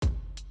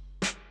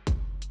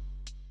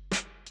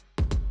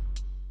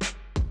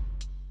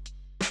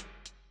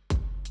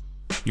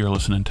You're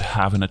listening to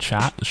Having a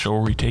Chat, the show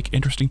where we take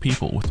interesting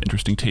people with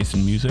interesting tastes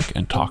in music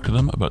and talk to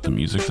them about the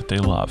music that they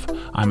love.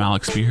 I'm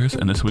Alex Spears,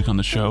 and this week on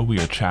the show, we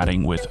are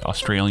chatting with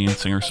Australian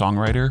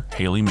singer-songwriter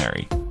Hayley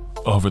Mary.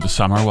 Over the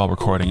summer, while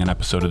recording an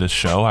episode of this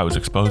show, I was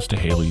exposed to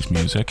Hayley's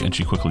music, and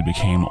she quickly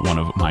became one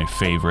of my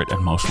favorite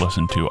and most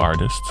listened to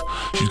artists.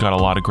 She's got a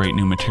lot of great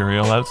new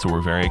material out, so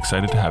we're very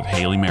excited to have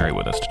Hayley Mary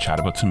with us to chat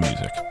about some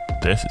music.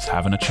 This is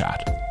Having a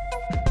Chat.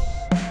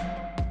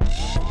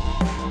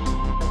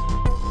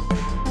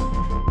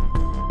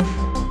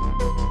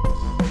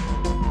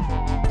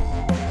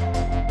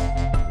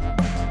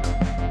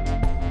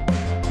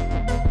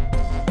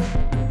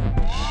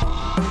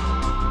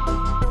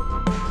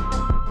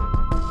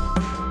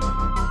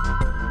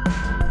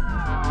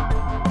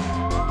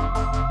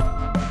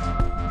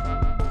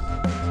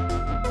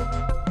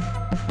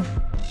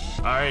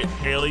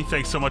 Hayley,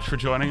 thanks so much for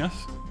joining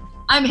us.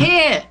 I'm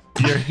here.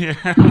 You're here.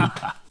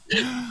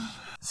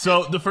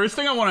 So the first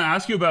thing I want to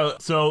ask you about,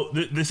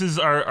 this is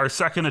our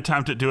second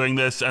attempt at doing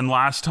this, and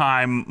last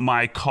time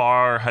my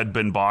car had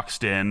been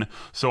boxed in,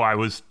 so I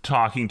was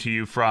talking to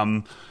you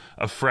from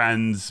a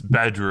friend's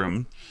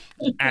bedroom,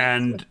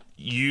 and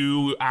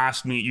you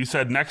asked me, you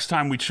said, next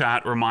time we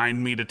chat,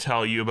 remind me to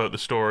tell you about the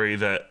story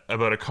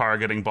about a car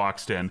getting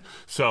boxed in.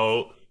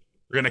 So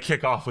we're going to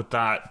kick off with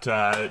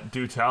that.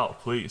 Do tell,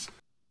 please.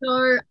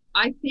 So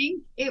I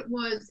think it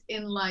was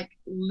in like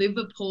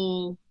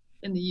Liverpool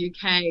in the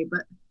UK,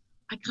 but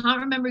I can't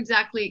remember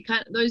exactly.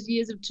 Those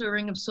years of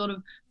touring have sort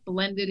of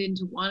blended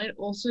into one. It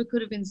also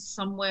could have been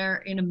somewhere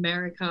in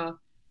America.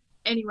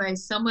 Anyway,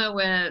 somewhere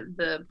where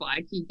the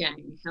bikie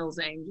gang, Hells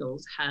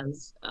Angels,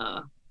 has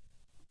a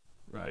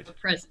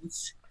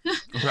presence.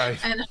 Right.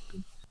 And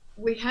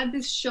we had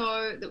this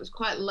show that was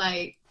quite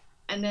late,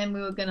 and then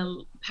we were going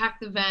to pack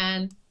the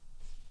van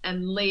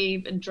and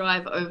leave and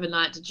drive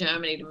overnight to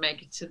Germany to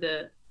make it to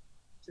the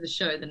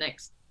show the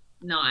next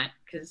night,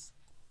 because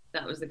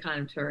that was the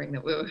kind of touring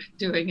that we were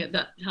doing at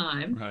that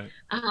time.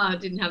 Right.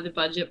 Didn't have the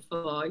budget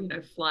for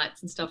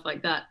flights and stuff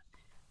like that,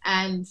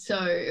 and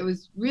so it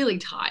was really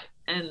tight.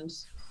 And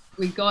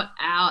we got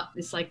out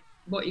this, like,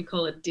 what you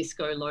call a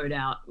disco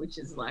loadout, which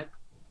is like,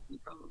 you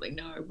probably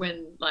know,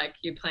 when like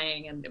you're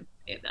playing and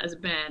as a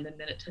band and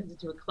then it turns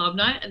into a club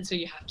night, and so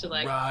you have to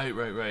like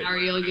right.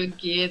 carry all your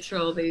gear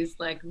through all these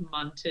like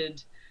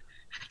munted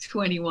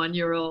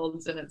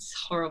 21-year-olds, and it's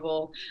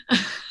horrible.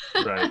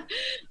 Right.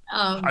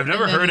 I've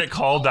never heard it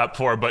called that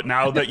before, but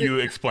now that you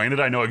explain it,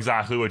 I know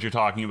exactly what you're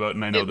talking about,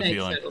 and I know the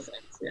feeling. Total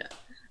sense, yeah.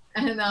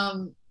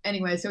 And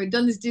anyway, so we'd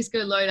done this disco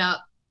loadout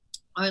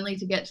only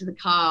to get to the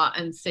car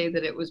and see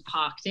that it was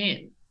parked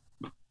in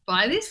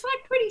by this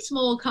like pretty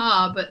small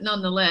car, but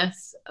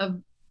nonetheless a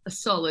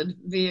solid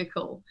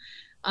vehicle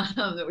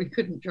that we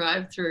couldn't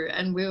drive through.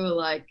 And we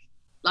were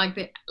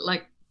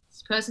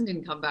this person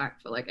didn't come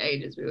back for like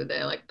ages. We were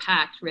there like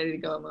packed, ready to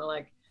go, and we're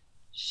like,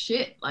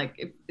 shit, like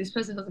if this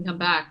person doesn't come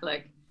back,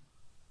 like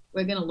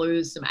we're gonna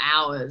lose some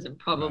hours and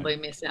probably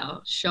miss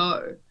our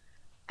show.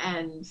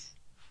 And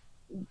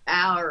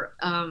our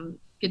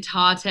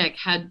guitar tech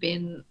had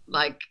been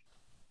like,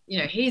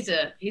 he's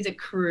a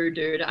crew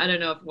dude. I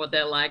don't know what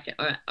they're like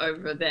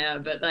over there,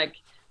 but like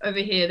over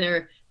here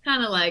they're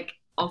kind of like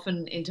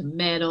often into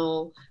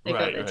metal. They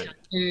got their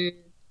tattoos.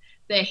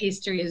 Their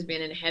history has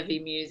been in heavy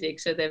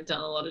music, so they've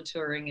done a lot of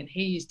touring. And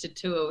he used to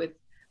tour with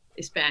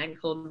this band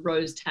called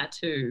Rose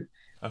Tattoo,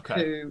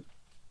 who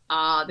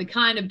are the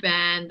kind of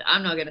band,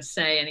 I'm not going to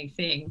say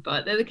anything,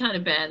 but they're the kind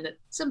of band that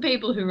some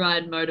people who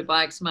ride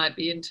motorbikes might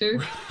be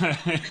into.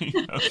 Okay.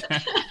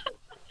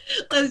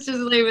 Let's just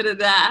leave it at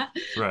that.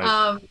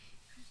 Right.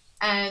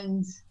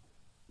 And,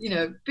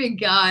 big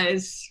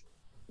guys,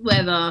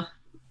 leather,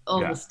 all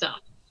the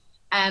stuff.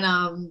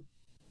 And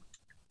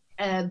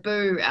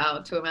Boo,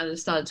 our tour manager,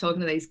 started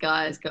talking to these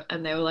guys,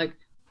 and they were like,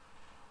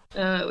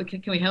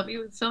 can we help you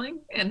with something?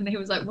 And he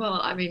was like, well,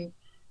 I mean,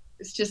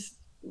 it's just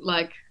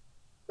like,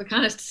 we're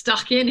kind of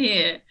stuck in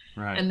here.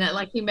 Right. And that,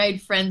 like, he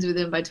made friends with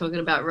him by talking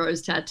about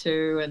Rose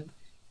Tattoo, and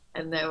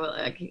they were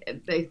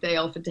like, they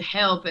offered to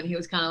help, and he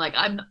was kind of like,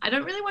 I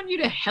don't really want you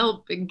to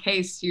help in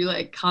case you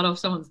like cut off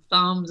someone's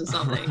thumbs or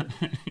something.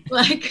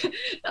 Like,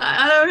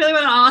 I don't really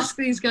want to ask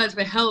these guys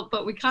for help,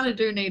 but we kind of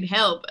do need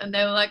help. And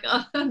they were like,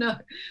 oh no,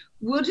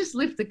 we'll just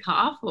lift the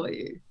car for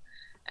you.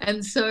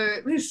 And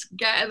so this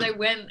guy, they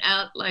went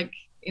out like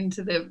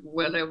into the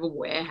whatever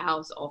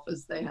warehouse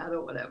office they had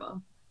or whatever,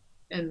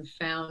 and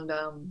found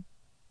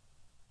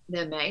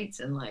their mates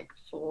and like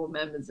 4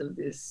 members of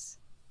this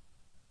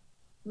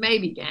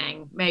maybe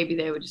gang, maybe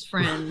they were just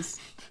friends,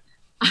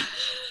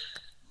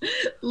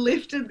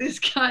 lifted this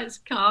guy's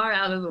car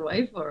out of the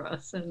way for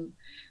us, and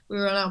we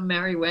were on our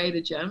merry way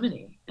to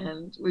Germany,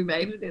 and we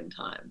made it in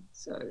time.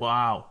 So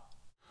wow,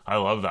 I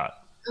love that.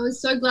 I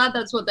was so glad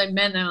that's what they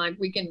meant. They're like,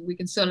 we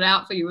can sort it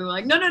out for you. We were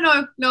like, no,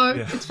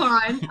 Yeah. it's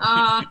fine.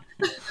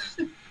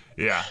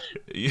 Yeah,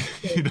 you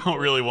don't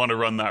really want to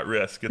run that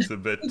risk. It's a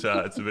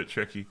bit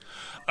tricky.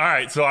 All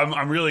right, so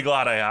I'm really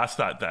glad I asked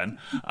that then.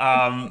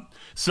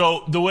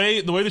 So the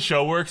way the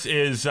show works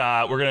is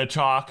we're gonna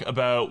talk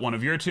about one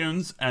of your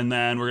tunes, and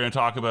then we're gonna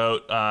talk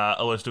about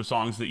a list of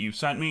songs that you've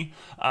sent me,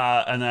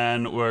 and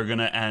then we're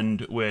gonna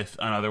end with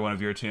another one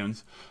of your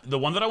tunes. The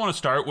one that I want to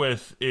start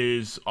with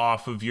is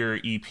off of your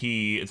EP.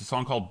 It's a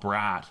song called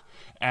Brat,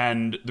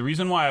 and the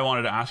reason why I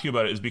wanted to ask you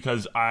about it is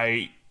because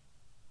I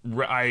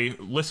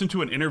listened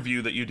to an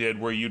interview that you did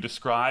where you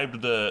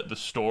described the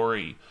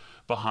story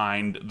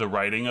behind the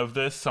writing of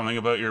this, something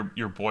about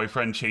your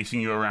boyfriend chasing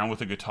you around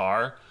with a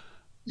guitar.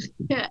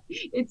 Yeah,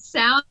 it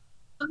sounds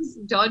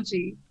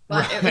dodgy,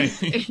 but Right.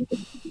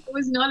 it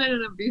was not in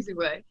an abusive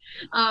way.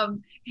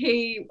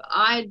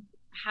 I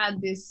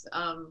had this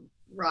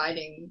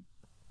writing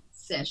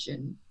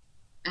session,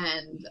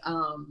 and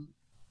I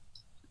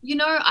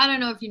don't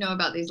know if you know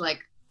about these,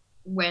 like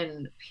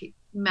when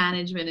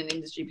management and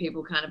industry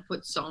people kind of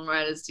put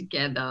songwriters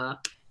together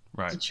to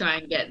Right. try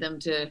and get them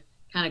to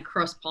kind of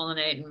cross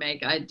pollinate and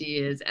make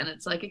ideas. And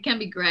it's like, it can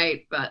be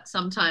great, but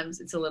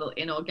sometimes it's a little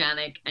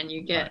inorganic and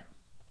you Right. get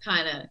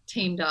kind of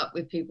teamed up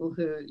with people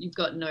who you've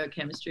got no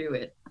chemistry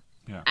with.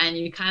 Yeah. And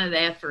you're kind of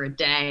there for a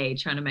day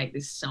trying to make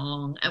this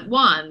song. At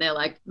one, they're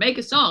like, make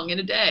a song in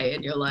a day.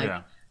 And you're like,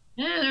 Yeah.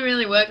 it don't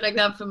really work like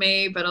that for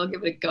me, but I'll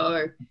give it a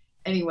go.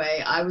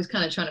 Anyway, I was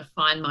kind of trying to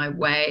find my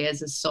way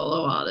as a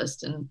solo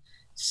artist. And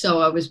so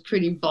I was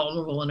pretty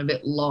vulnerable and a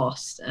bit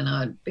lost. And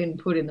I'd been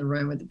put in the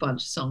room with a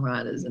bunch of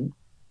songwriters. And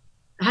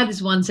I had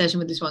this one session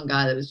with this one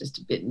guy that was just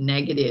a bit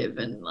negative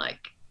and like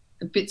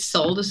a bit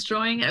soul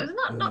destroying. It was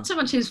not so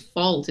much his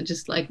fault. It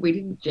just like we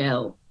didn't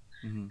gel.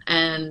 Mm-hmm.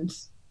 And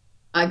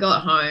I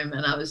got home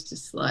and I was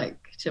just like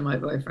to my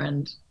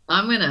boyfriend,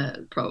 I'm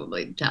gonna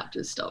probably have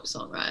to stop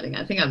songwriting.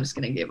 I think I'm just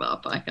gonna give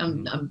up. Like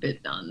I'm a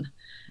bit done.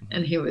 Mm-hmm.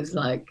 And he was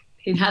like,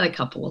 he'd had a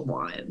couple of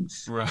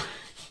wines. Right.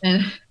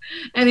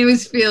 And he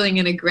was feeling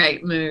in a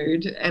great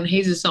mood. And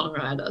he's a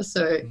songwriter,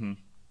 so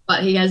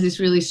but he has this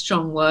really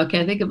strong work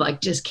ethic of like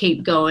just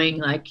keep going.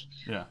 Like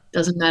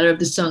doesn't matter if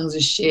the songs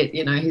are shit.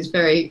 He's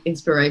very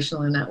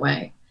inspirational in that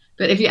way.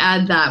 But if you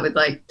add that with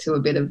like to a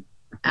bit of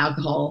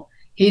alcohol,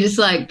 he just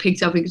like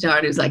picked up a guitar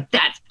and he was like,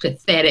 that's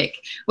pathetic.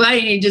 Why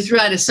don't you just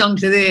write a song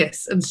to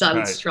this? And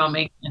started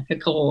strumming like a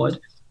chord.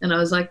 And I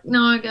was like,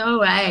 no, go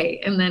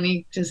away. And then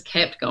he just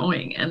kept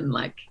going. And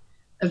like,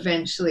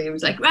 eventually it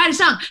was like, write a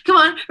song. Come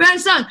on, write a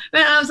song.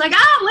 And I was like,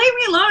 leave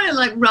me alone. And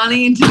like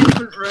running into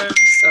different rooms.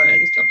 Sorry, I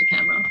just dropped a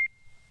camera.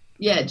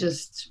 Yeah,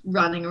 just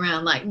running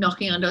around, like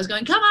knocking on doors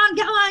going, come on,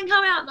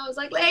 come out. And I was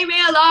like, leave me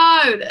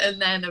alone.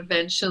 And then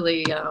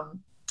eventually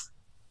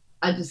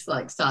I just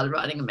like started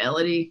writing a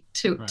melody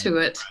to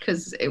it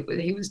because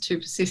he was too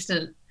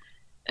persistent,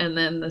 and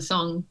then the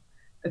song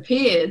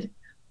appeared,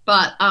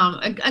 but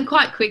and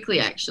quite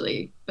quickly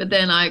actually. But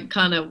then I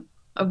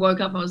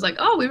woke up and was like,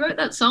 oh, we wrote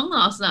that song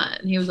last night,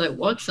 and he was like,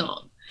 what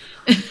song?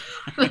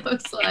 I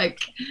was like,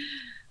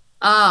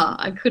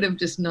 I could have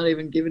just not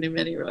even given him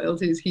any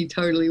royalties. He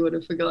totally would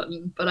have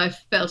forgotten, but I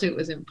felt it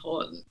was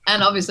important,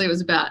 and obviously it was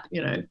about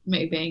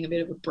me being a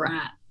bit of a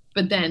brat,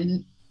 but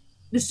then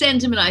the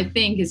sentiment, I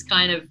think, is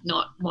kind of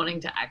not wanting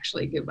to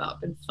actually give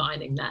up and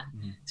finding that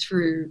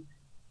through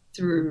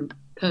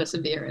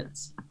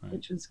perseverance,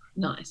 which was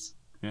nice.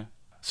 Yeah.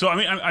 So, I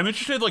mean, I'm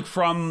interested, like,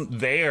 from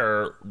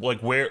there,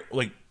 like, where,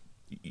 like,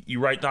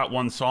 you write that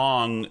one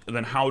song,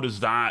 then how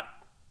does that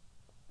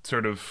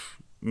sort of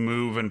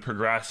move and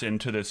progress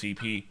into this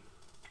EP?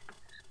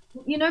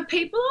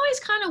 People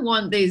always kind of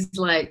want these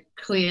like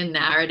clear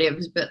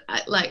narratives, but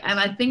and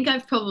I think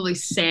I've probably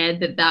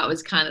said that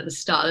was kind of the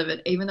start of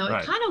it, even though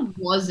it kind of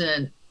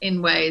wasn't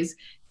in ways.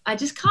 I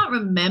just can't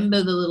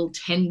remember the little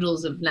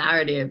tendrils of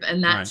narrative,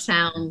 and that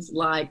sounds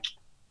like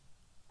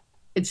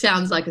a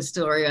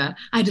story.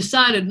 I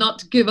decided not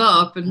to give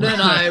up, and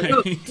then I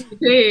wrote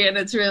TV, and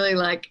it's really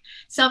like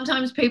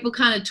sometimes people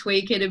kind of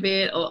tweak it a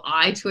bit, or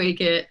I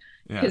tweak it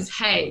because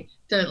hey,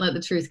 don't let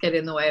the truth get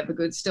in the way of a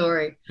good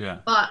story. Yeah.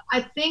 But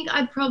I think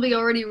I'd probably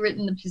already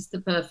written the Piss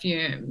the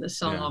Perfume, the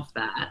song off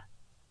that.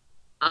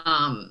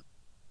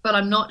 But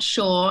I'm not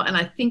sure. And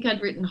I think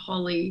I'd written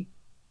Holly,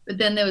 but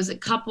then there was a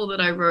couple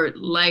that I wrote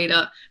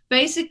later.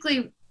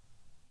 Basically,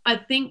 I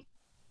think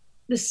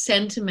the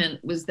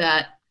sentiment was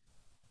that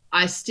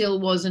I still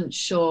wasn't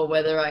sure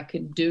whether I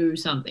could do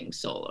something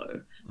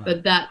solo. Right.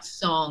 But that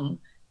song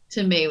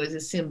to me was a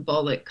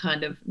symbolic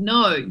kind of,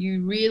 no,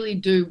 you really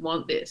do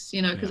want this,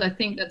 because I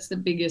think that's the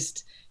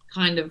biggest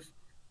kind of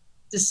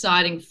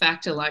deciding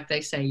factor. Like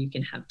they say, you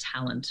can have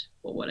talent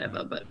or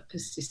whatever, but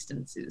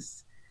persistence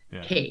is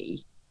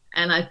key.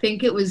 And I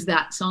think it was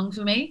that song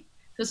for me.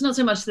 So it's not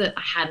so much that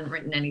I hadn't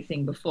written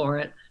anything before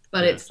it,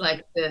 but it's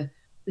like the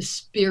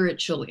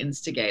spiritual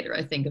instigator,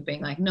 I think, of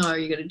being like, no,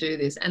 you got to do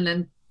this. And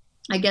then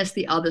I guess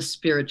the other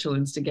spiritual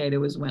instigator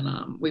was when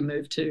we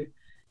moved to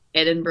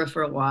Edinburgh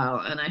for a while,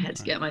 and I had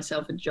to get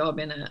myself a job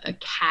in a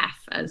cafe,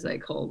 as they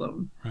call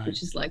them,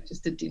 which is like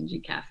just a dingy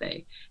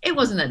cafe. It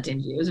wasn't that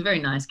dingy. It was a very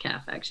nice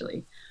cafe,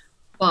 actually.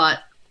 But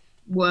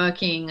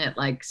working at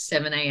like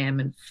 7 a.m.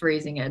 and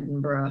freezing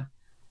Edinburgh,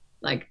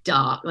 like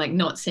dark, like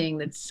not seeing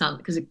the sun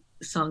because the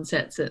sun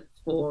sets at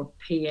 4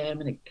 p.m.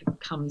 and it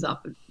comes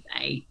up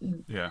at 8.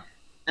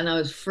 And I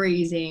was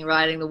freezing,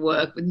 writing the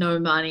work with no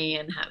money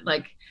and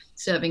like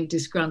serving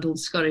disgruntled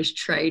Scottish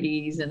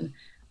tradies. And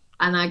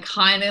I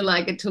kind of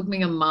like, it took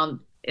me a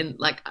month. And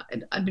like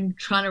I've been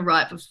trying to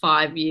write for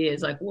 5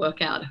 years, like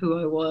work out who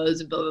I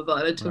was and blah blah blah.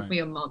 It took me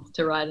a month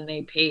to write an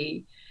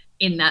EP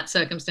in that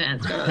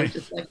circumstance where I was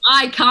just like,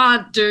 I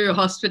can't do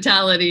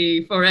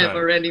hospitality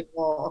forever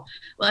anymore.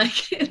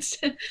 Like it's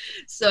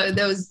so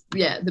there was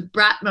the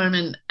brat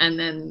moment, and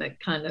then the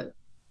kind of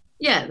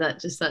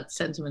that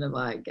sentiment of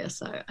I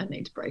guess I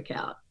need to break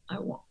out.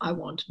 I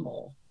want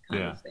more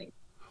kind of thing.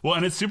 Well,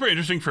 and it's super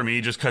interesting for me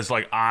just because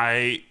like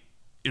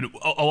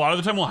a lot of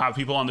the time we'll have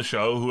people on the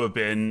show who have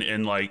been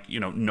in like, you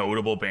know,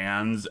 notable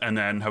bands and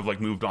then have like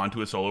moved on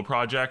to a solo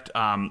project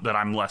that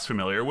I'm less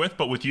familiar with.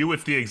 But with you,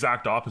 it's the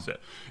exact opposite.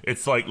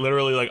 It's like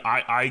literally like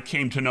I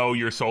came to know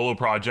your solo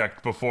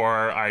project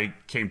before I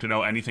came to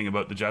know anything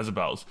about the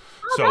Jezebels.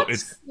 Oh, so that's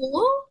it's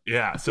cool.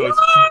 Yeah. So it's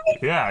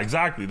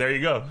exactly. There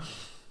you go.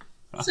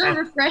 So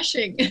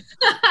refreshing.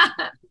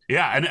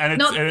 Yeah. And it's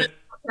not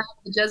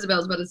the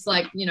Jezebels, but it's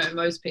like, you know,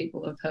 most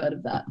people have heard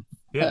of that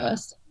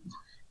first.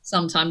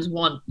 Sometimes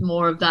want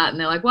more of that and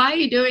they're like, why are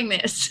you doing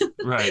this?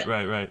 right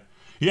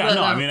yeah, but,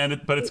 I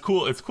mean, but it's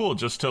cool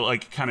just to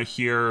like kind of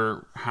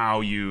hear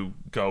how you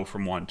go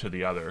from one to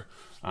the other,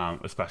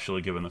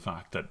 especially given the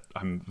fact that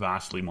I'm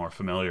vastly more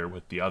familiar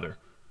with the other.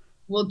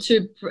 Well,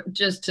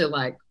 just to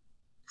like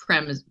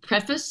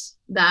preface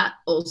that,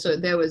 also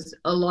there was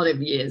a lot of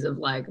years of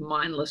like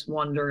mindless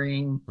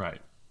wandering.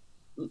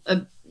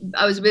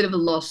 I was a bit of a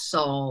lost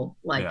soul,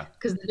 like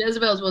because the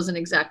Jezebels wasn't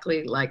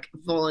exactly like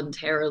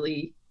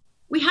voluntarily.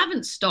 We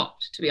haven't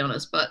stopped, to be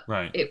honest, but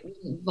it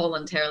wasn't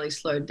voluntarily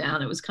slowed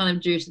down. It was kind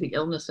of due to the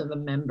illness of a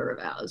member of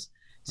ours.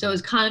 So it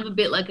was kind of a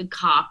bit like a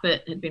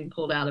carpet had been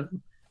pulled out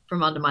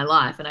from under my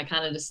life. And I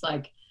kind of just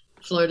like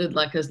floated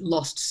like a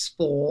lost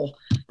spore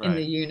in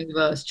the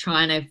universe,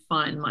 trying to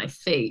find my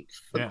feet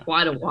for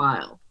quite a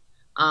while.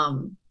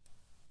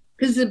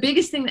 Because the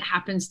biggest thing that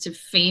happens to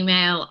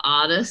female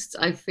artists,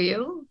 I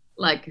feel,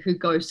 like who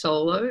go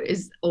solo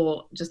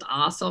or just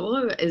are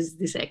solo, is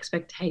this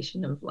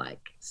expectation of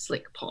like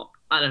slick pop.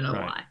 I don't know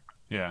why.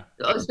 Yeah.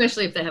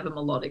 Especially if they have a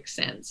melodic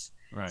sense.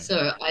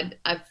 So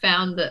I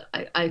found that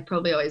I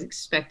probably always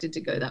expected to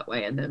go that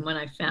way. And then when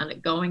I found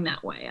it going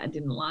that way, I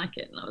didn't like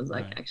it. And I was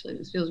like, actually,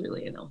 this feels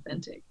really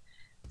inauthentic.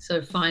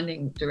 So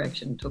finding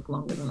direction took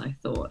longer than I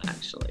thought,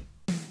 actually.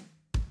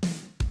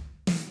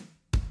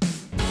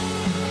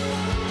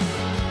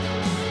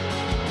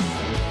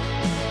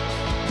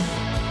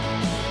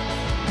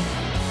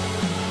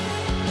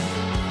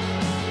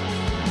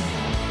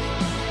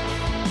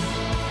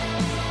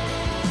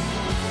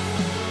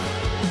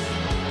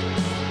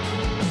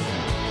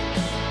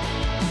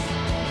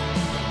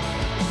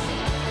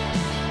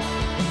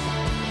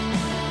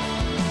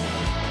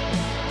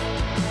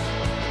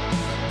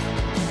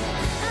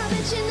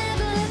 You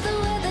never let the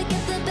weather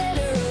get the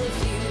better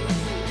of you.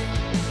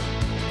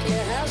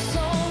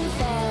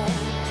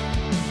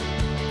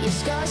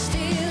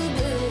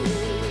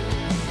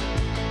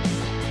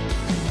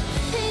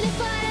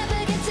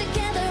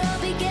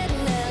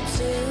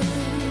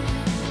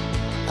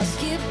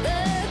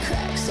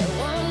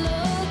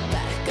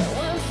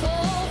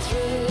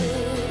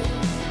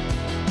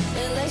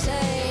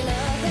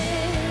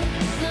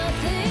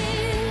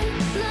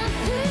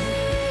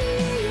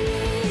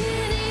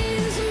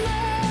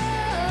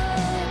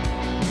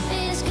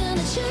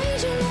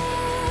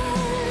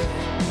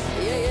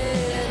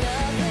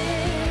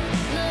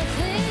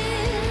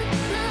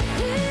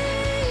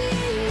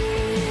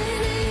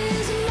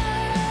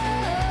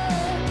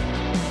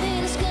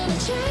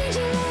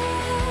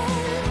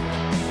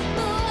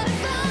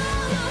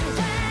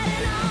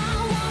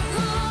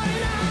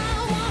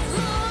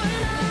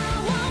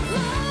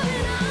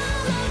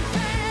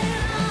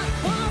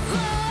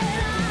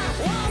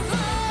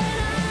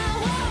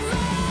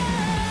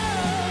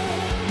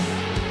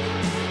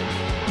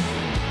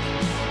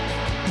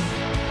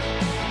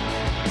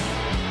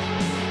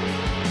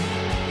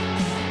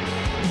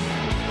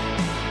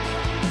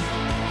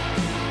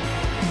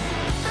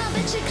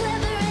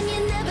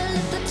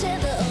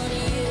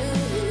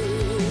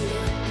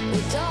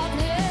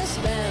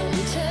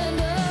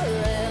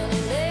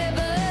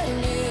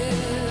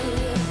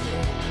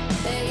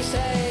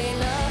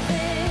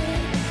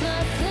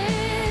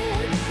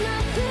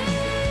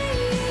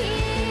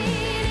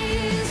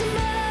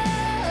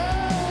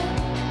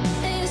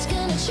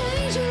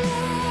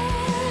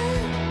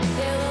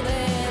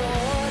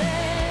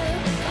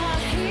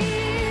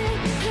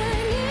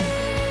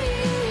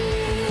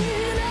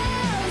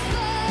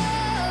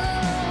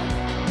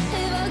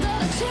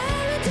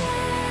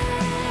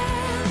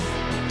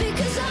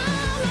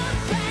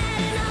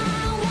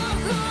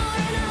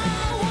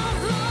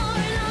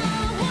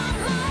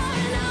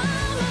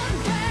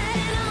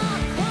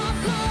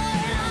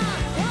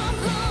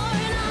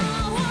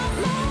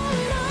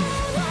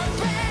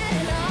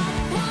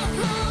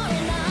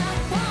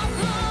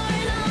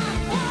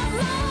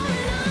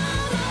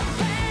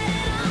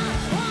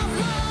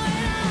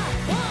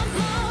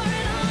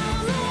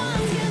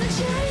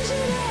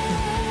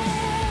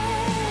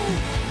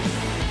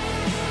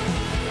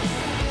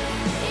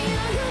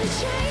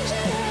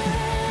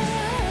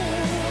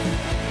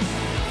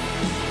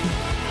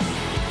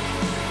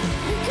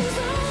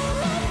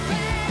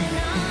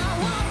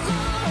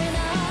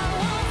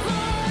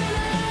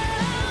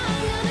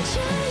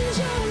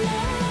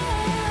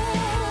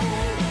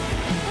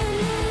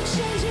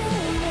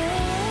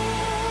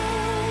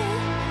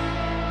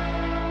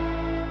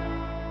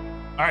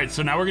 right,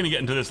 so now we're going to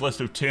get into this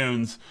list of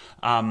tunes.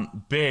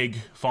 Big,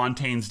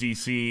 Fontaines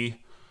DC.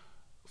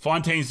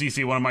 Fontaines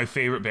DC, one of my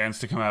favorite bands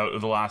to come out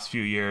of the last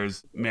few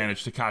years.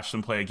 Managed to catch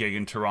them play a gig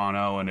in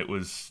Toronto, and it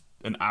was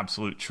an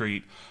absolute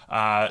treat.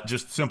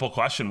 Just simple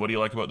question, what do you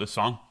like about this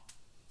song?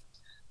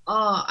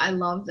 Oh, I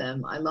love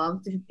them. I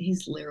loved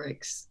his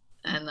lyrics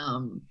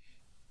and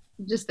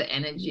just the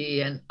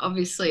energy. And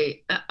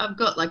obviously, I've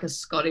got like a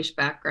Scottish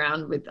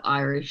background with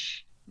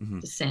Irish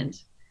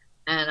descent.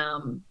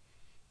 And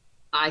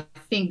I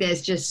think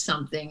there's just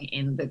something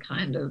in the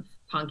kind of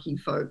punky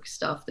folk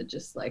stuff that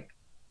just like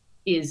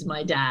is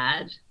my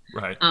dad.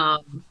 Right.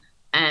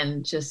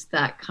 And just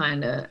that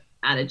kind of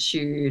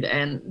attitude.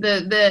 And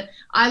the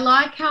I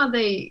like how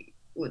they,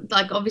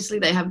 like, obviously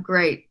they have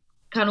great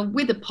kind of,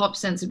 with a pop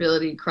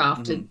sensibility,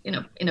 crafted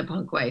in a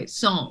punk way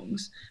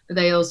songs, but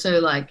they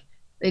also like,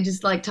 they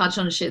just like touch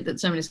on shit that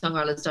so many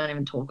songwriters don't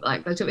even talk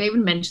like to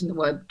even mention the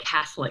word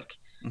Catholic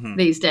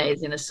these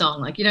days in a song.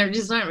 Like, you know,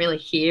 just don't really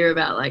hear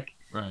about like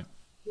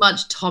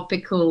much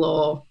topical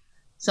or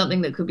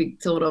something that could be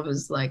thought of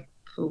as like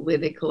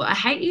political. I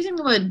hate using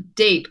the word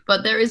deep,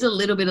 but there is a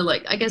little bit of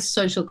like, I guess,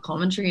 social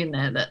commentary in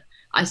there that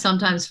I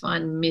sometimes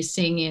find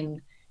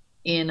missing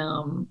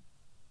in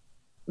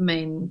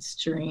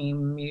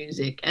mainstream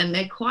music, and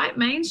they're quite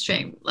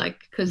mainstream, like,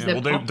 because they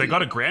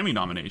got a Grammy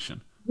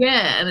nomination.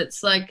 Yeah, and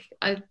it's like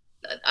I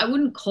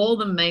wouldn't call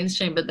them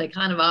mainstream, but they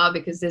kind of are,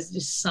 because there's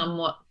just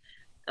somewhat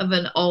of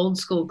an old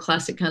school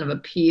classic kind of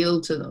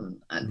appeal to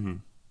them.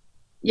 And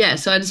yeah,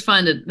 so I just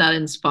find it that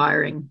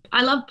inspiring.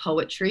 I love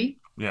poetry.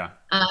 Yeah.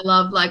 And I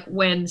love like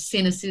when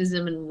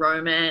cynicism and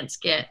romance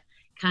get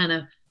kind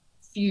of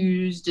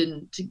fused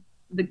into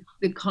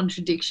the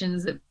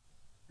contradictions that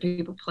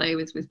people play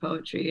with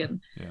poetry. And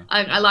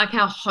I like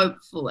how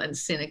hopeful and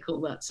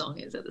cynical that song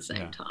is at the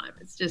same time.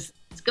 It's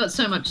got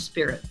so much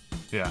spirit.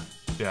 Yeah,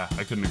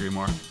 I couldn't agree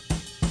more.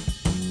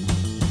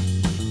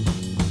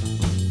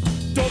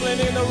 Dublin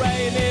in the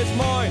rain is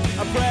mine,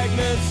 a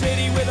pregnant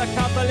city with a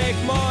Catholic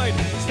mind.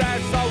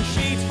 Starts those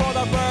sheets for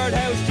the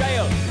birdhouse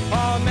jail,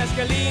 all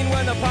mescaline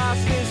when the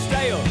past is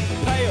stale,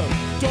 pale.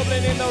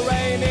 Dublin in the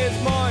rain is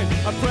mine,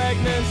 a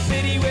pregnant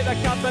city with a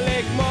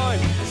Catholic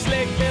mind.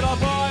 Slick little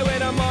boy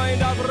with a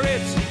mind of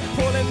Ritz,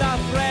 pulling that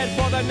thread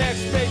for the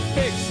next big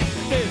fix.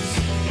 This,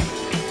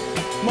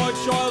 my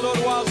childhood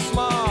was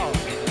small,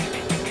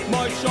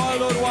 my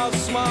childhood was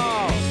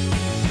small,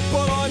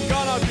 but I'm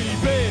gonna be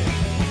big.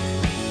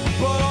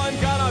 But I'm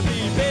gonna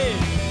be big.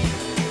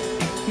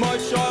 My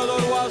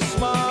childhood was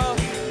small.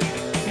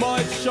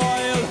 My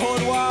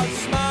childhood was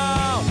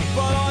small.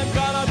 But I'm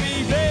gonna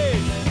be big.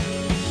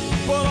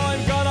 But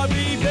I'm gonna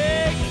be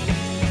big.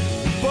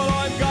 But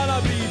I'm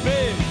gonna be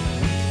big.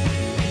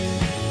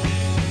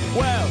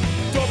 Well,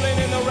 Dublin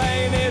in the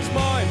rain is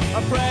mine.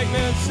 A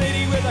pregnant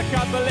city with a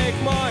Catholic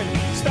mind.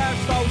 Starts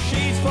those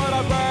sheets for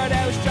the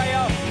birdhouse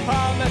jail.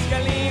 All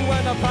mescaline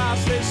when the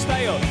past is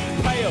stale.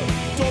 Pale.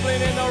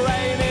 Dublin in the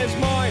rain is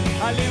mine.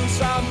 A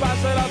loose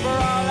ambassador for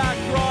all that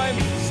crime.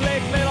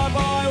 Slick little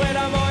boy with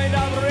a mind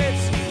of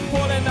Ritz,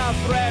 pulling that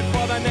thread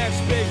for the next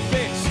big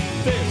fix.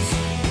 This,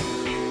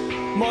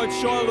 my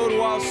childhood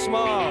was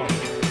small.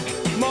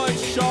 My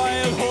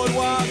childhood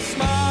was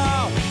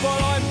small. But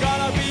I'm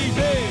gonna be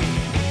big.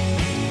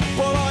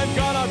 But I'm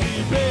gonna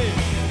be big.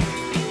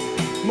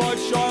 My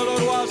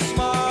childhood was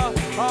small.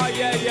 Oh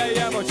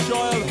yeah, my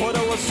childhood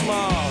was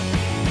small.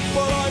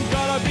 But I'm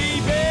gonna be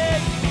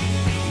big.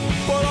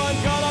 But I'm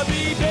gonna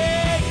be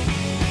big.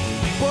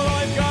 But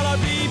I'm gonna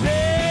be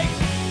big.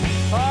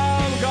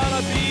 I'm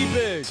gonna be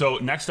big. So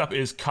next up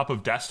is Cup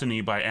of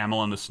Destiny by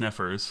Amyl and the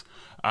Sniffers.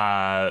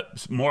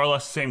 More or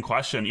less the same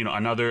question. You know,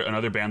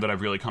 another band that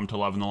I've really come to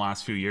love in the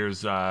last few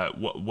years.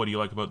 What do you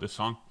like about this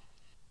song?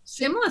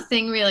 Similar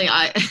thing, really.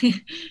 I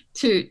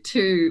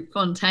to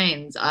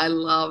Fontaines. I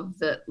love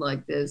that,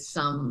 like, there's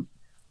some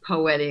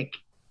poetic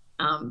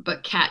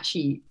but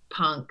catchy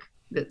punk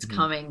that's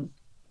coming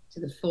to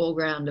the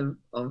foreground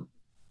of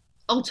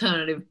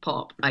alternative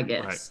pop, I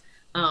guess.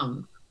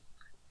 Right.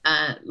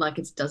 Like,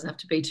 it doesn't have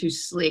to be too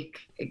slick.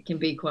 It can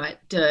be quite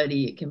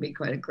dirty. It can be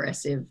quite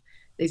aggressive.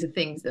 These are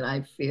things that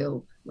I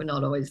feel were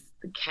not always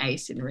the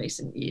case in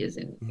recent years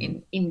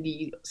in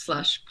indie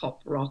 /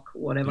 pop rock,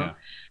 whatever.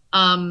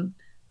 Yeah.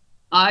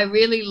 I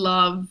really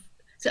love,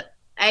 so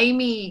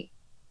Amy,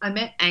 I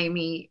met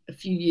Amy a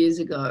few years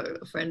ago.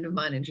 A friend of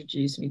mine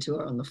introduced me to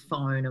her on the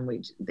phone, and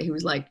he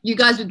was like, you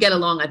guys would get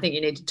along. I think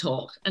you need to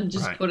talk, and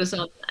just put us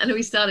on. And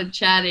we started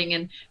chatting,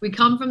 and we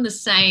come from the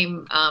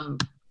same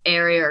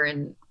area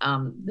in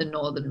the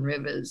Northern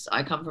Rivers.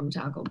 I come from a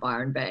town called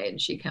Byron Bay, and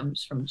she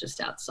comes from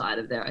just outside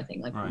of there, I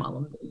think, like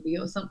Mullumbimby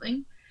or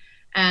something.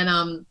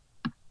 And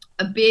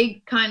a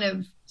big kind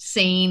of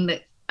scene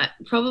that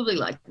probably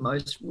like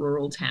most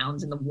rural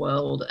towns in the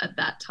world at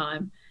that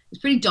time, it's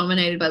pretty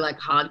dominated by like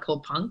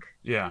hardcore punk.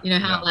 Yeah. You know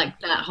how like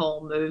that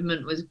whole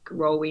movement was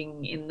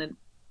growing in the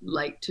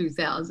late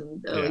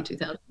 2000s, early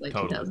 2000s, late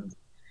 2000s.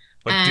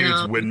 Like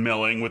dudes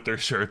windmilling with their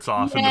shirts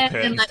off in the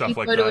pit and stuff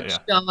like that. You go to a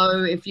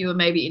show if you were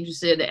maybe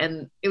interested,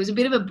 and it was a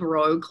bit of a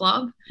bro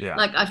club. Yeah.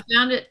 Like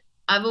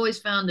I've always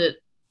found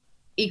it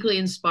equally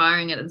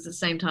inspiring and at the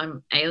same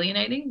time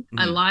alienating.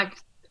 I Mhm.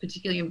 liked,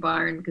 particularly in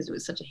Byron, because it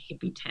was such a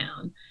hippie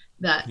town,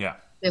 that Yeah.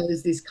 there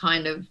was this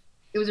kind of,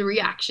 it was a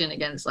reaction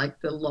against like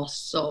the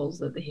lost souls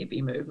that the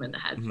hippie movement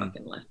had Mhm.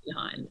 fucking left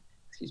behind.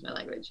 Excuse my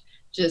language.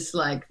 Just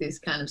like this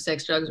kind of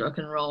sex, drugs, rock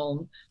and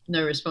roll,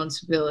 no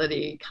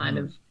responsibility, kind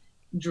Mhm. of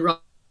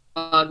drug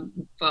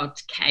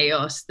fucked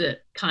chaos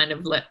that kind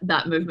of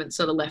that movement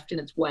sort of left in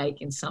its wake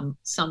in some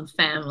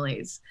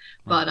families.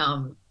 Right.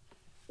 But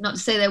not to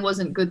say there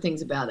wasn't good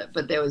things about it,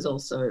 but there was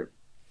also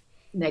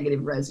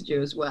negative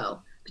residue as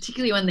well,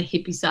 particularly when the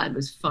hippie side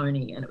was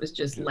phony and it was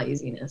just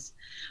laziness.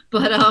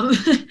 But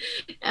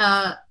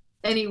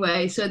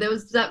anyway, so there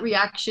was that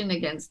reaction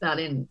against that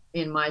in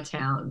my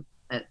town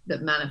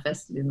that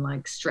manifested in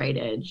like straight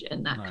edge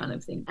and that kind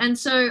of thing. And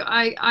so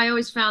I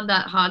always found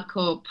that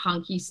hardcore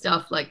punky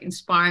stuff like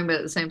inspiring, but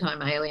at the same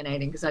time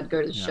alienating, because I'd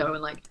go to the show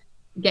and like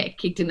get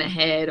kicked in the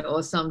head,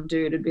 or some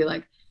dude would be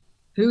like,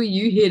 "Who are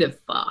you here to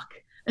fuck?"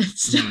 and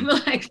stuff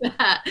like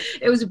that.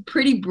 It was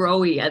pretty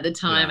bro-y at the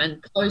time,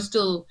 and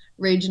coastal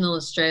regional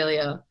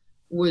Australia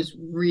was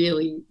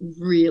really,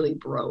 really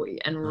bro-y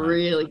and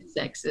really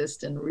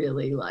sexist and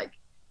really like,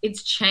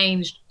 it's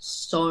changed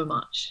so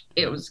much.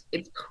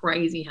 It's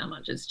crazy how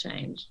much it's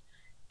changed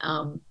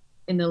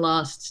in the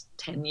last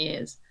 10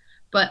 years.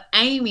 But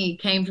Amy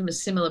came from a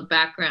similar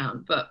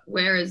background, but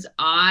whereas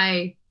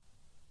I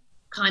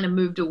kind of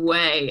moved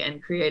away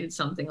and created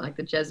something like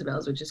the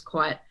Jezebels, which is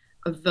quite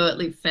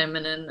overtly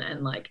feminine,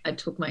 and like I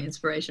took my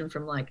inspiration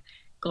from like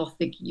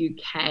gothic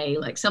UK,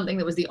 like something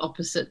that was the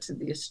opposite to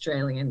the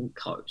Australian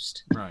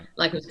coast. Right.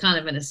 Like it was kind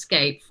of an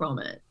escape from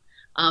it.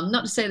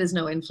 Not to say there's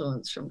no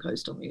influence from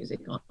coastal music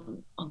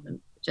on the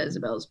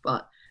Jezebels,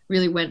 but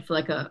really went for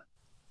like a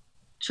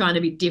trying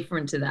to be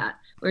different to that.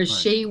 Whereas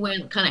she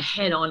went kind of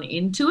head on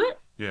into it.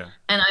 Yeah.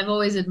 And I've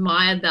always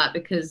admired that,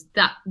 because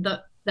that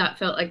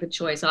felt like the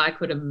choice I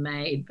could have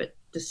made, but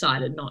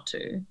decided not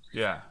to.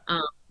 Yeah.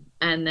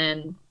 And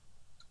then,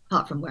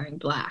 apart from wearing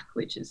black,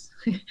 which is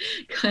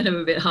kind of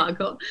a bit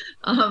hardcore.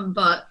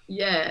 But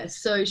yeah,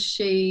 so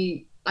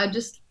I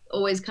just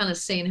always kind of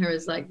seen her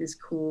as like this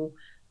cool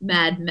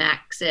Mad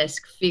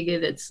Max-esque figure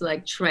that's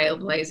like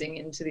trailblazing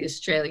into the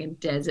Australian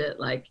desert,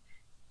 like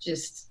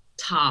just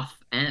tough,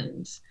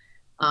 and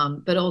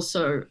but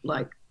also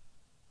like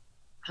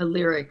her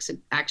lyrics are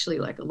actually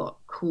like a lot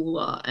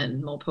cooler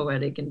and more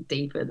poetic and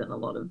deeper than a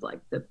lot of like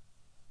the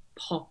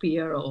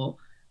poppier or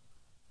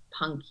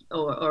punk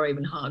or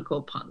even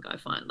hardcore punk. I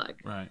find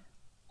like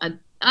I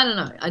don't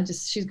know,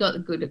 she's got a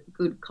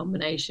good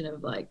combination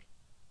of like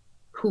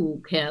cool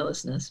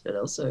carelessness but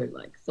also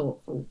like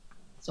thoughtful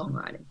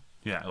songwriting.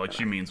 Yeah, like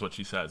she means what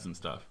she says and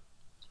stuff.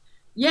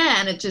 Yeah,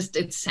 and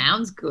it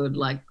sounds good.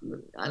 Like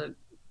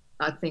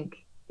I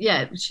think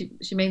she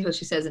means what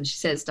she says, and she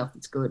says stuff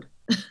that's good.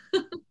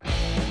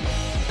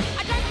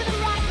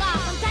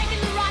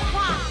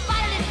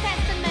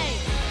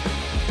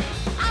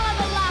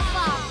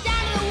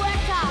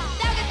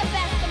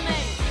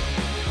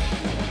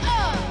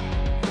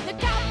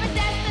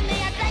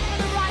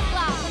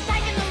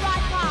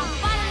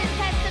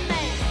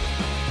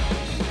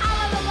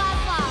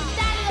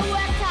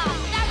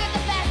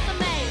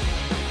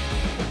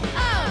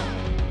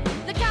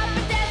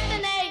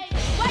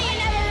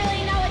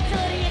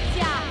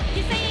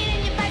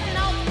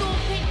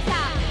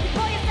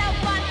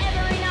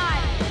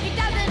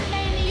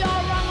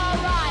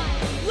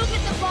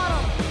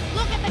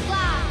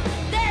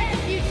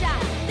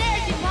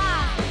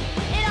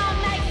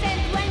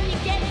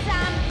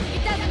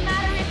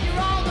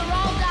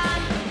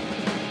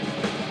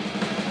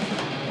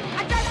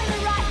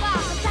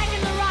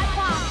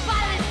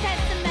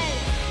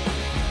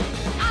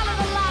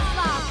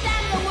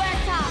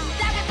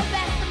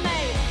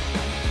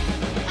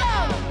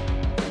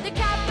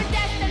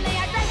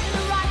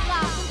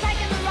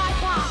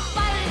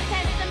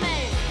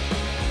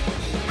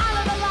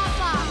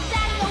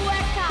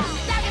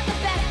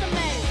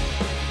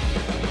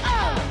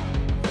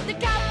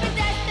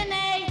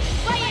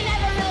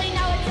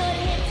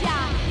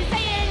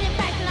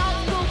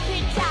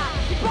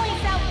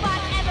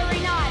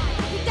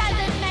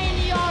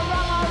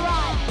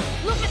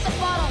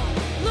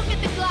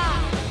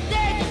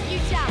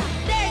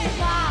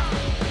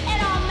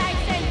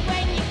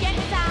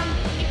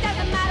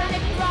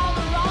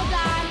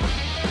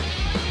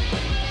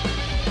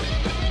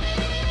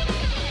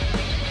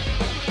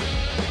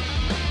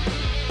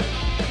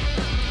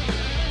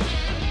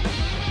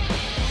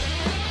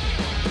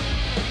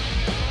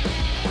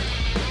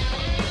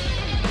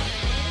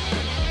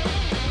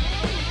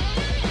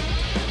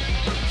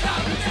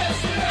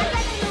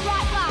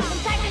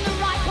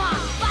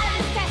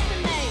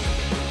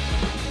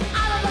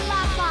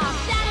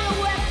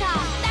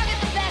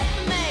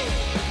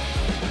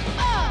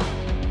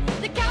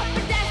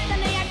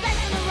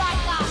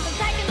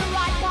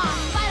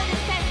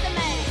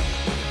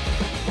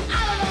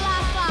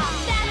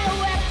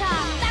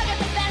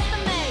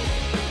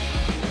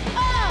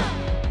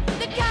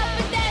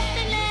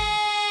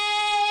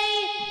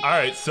 All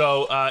right,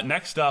 so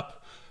next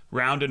up,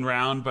 Round and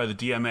Round by the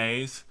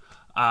DMAs.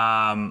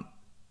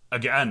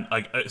 Again,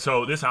 like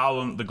so, this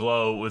album, "The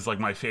Glow," was like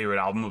my favorite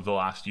album of the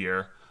last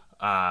year.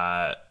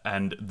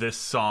 And this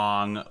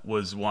song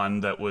was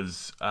one that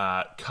was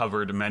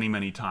covered many,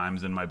 many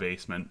times in my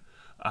basement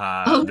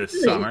this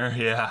really? summer.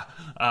 Yeah.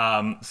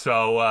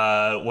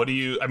 So what do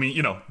you? I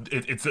mean,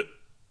 it's a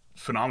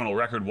phenomenal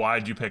record. Why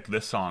did you pick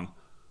this song?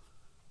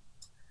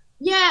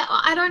 Yeah,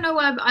 I don't know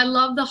why. I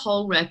love the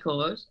whole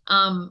record.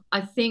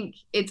 I think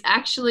it's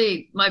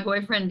actually my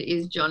boyfriend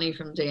is Johnny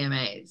from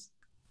DMAs.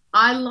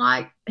 I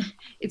like.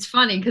 It's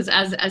funny because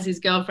as his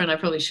girlfriend, I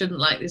probably shouldn't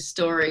like this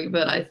story,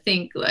 but I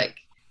think like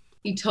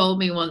he told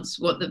me once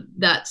what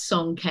that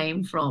song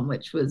came from,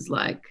 which was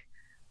it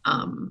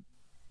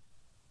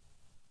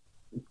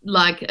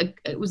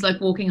was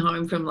like walking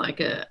home from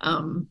like a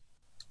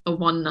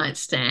one night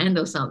stand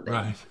or something,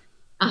 Right.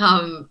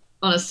 on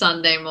a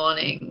Sunday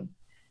morning.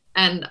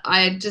 And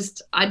I'd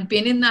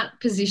been in that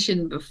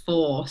position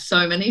before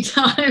so many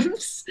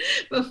times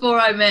before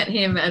I met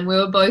him, and we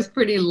were both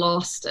pretty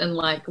lost and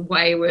like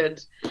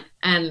wayward,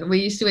 and we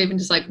used to even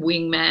just like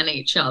wingman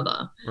each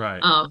other,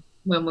 Right.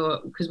 when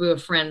because we were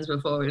friends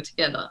before we were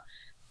together.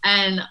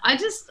 And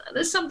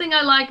there's something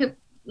I like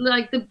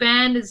the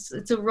band it's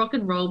a rock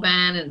and roll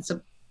band, and it's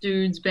a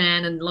dudes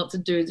band, and lots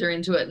of dudes are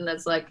into it, and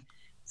that's like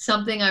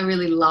something I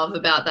really love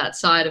about that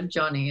side of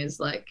Johnny is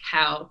like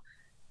how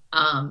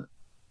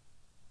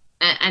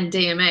and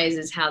DMAs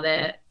is how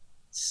they're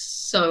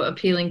so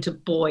appealing to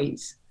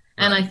boys.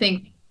 Right. And I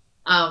think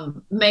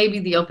maybe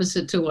the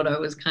opposite to what I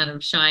was kind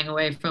of shying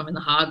away from in the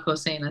hardcore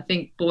scene. I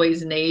think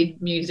boys need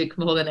music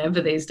more than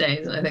ever these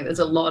days. And I think there's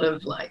a lot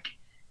of like,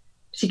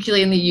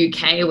 particularly in the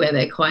UK where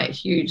they're quite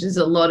huge, there's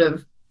a lot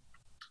of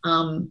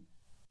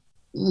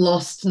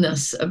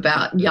lostness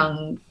about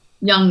young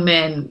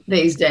men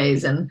these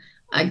days. And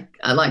I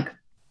like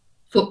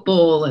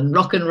football and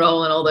rock and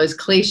roll and all those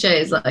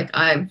cliches. Like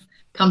I've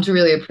come to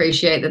really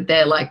appreciate that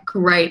they're like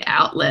great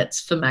outlets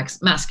for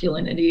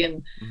masculinity,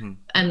 and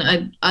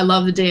and I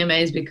love the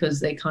DMAs because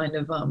they kind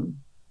of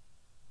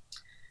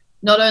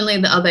not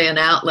only are they an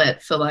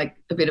outlet for like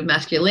a bit of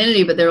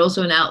masculinity, but they're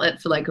also an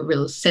outlet for like a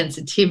real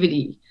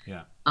sensitivity,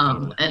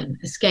 totally. And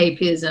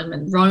escapism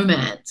and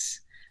romance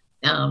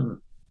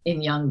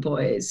in young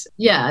boys.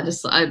 Yeah,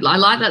 I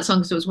like that song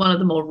because it was one of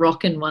the more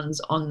rockin'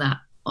 ones on that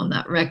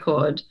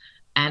record,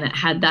 and it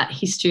had that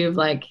history of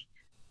like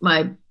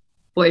my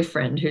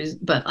boyfriend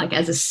but like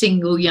as a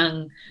single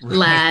young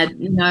lad,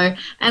 and I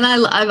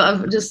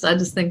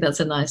just think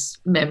that's a nice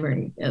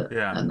memory.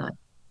 Yeah.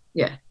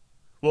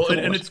 Well,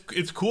 and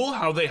it's cool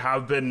how they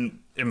have been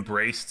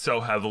embraced so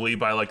heavily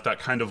by like that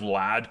kind of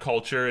lad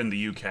culture in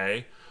the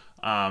UK.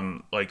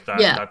 Like that.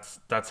 Yeah.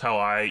 That's how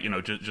I,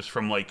 just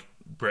from like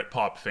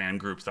Britpop fan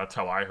groups, that's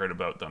how I heard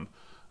about them.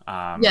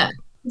 Yeah,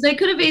 they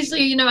could have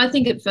easily, I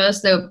think at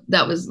first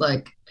that was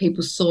like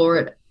people saw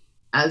it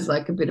as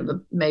like a bit of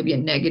maybe a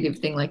negative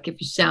thing, like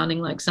if you're sounding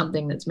like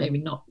something that's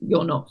maybe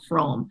you're not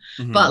from,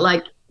 but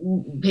like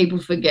people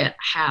forget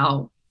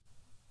how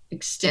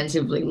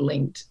extensively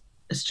linked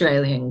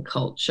Australian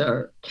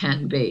culture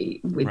can be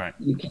with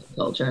UK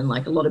culture, and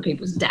like a lot of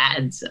people's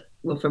dads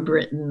were from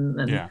Britain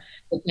and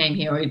they came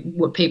here,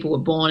 or people were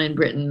born in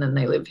Britain and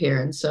they live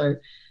here, and so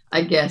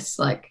I guess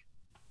like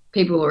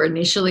people were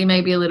initially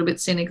maybe a little bit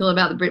cynical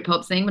about the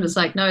Britpop thing, but it's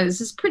like, no,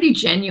 this is pretty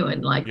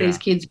genuine. Like these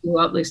kids grew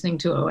up listening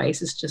to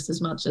Oasis just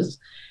as much as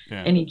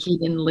any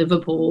kid in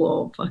Liverpool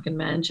or fucking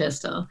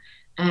Manchester.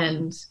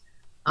 And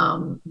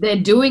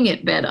they're doing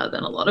it better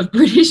than a lot of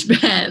British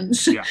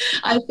bands. Yeah.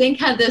 I think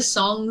had their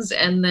songs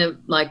and their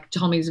like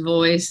Tommy's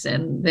voice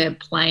and their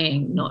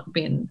playing not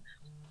been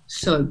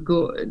so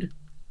good,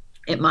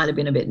 it might have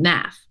been a bit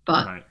naff,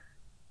 but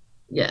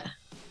yeah.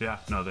 Yeah,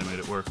 no, they made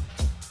it work.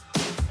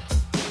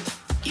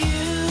 You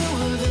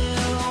were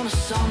there on a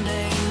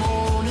Sunday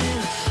morning.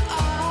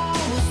 I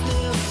was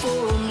there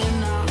for a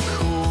midnight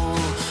call.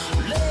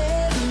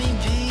 Let me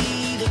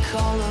be the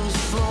colors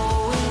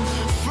flowing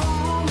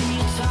from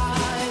your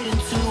tide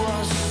into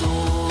our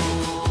soul.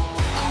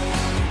 I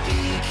wanna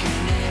be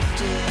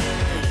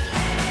connected.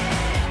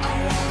 I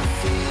wanna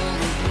feel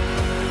the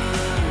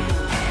burn.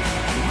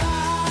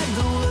 Ride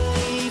the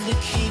wave that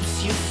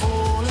keeps you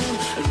falling.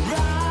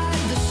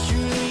 Ride the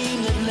stream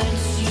that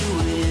lets you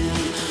in.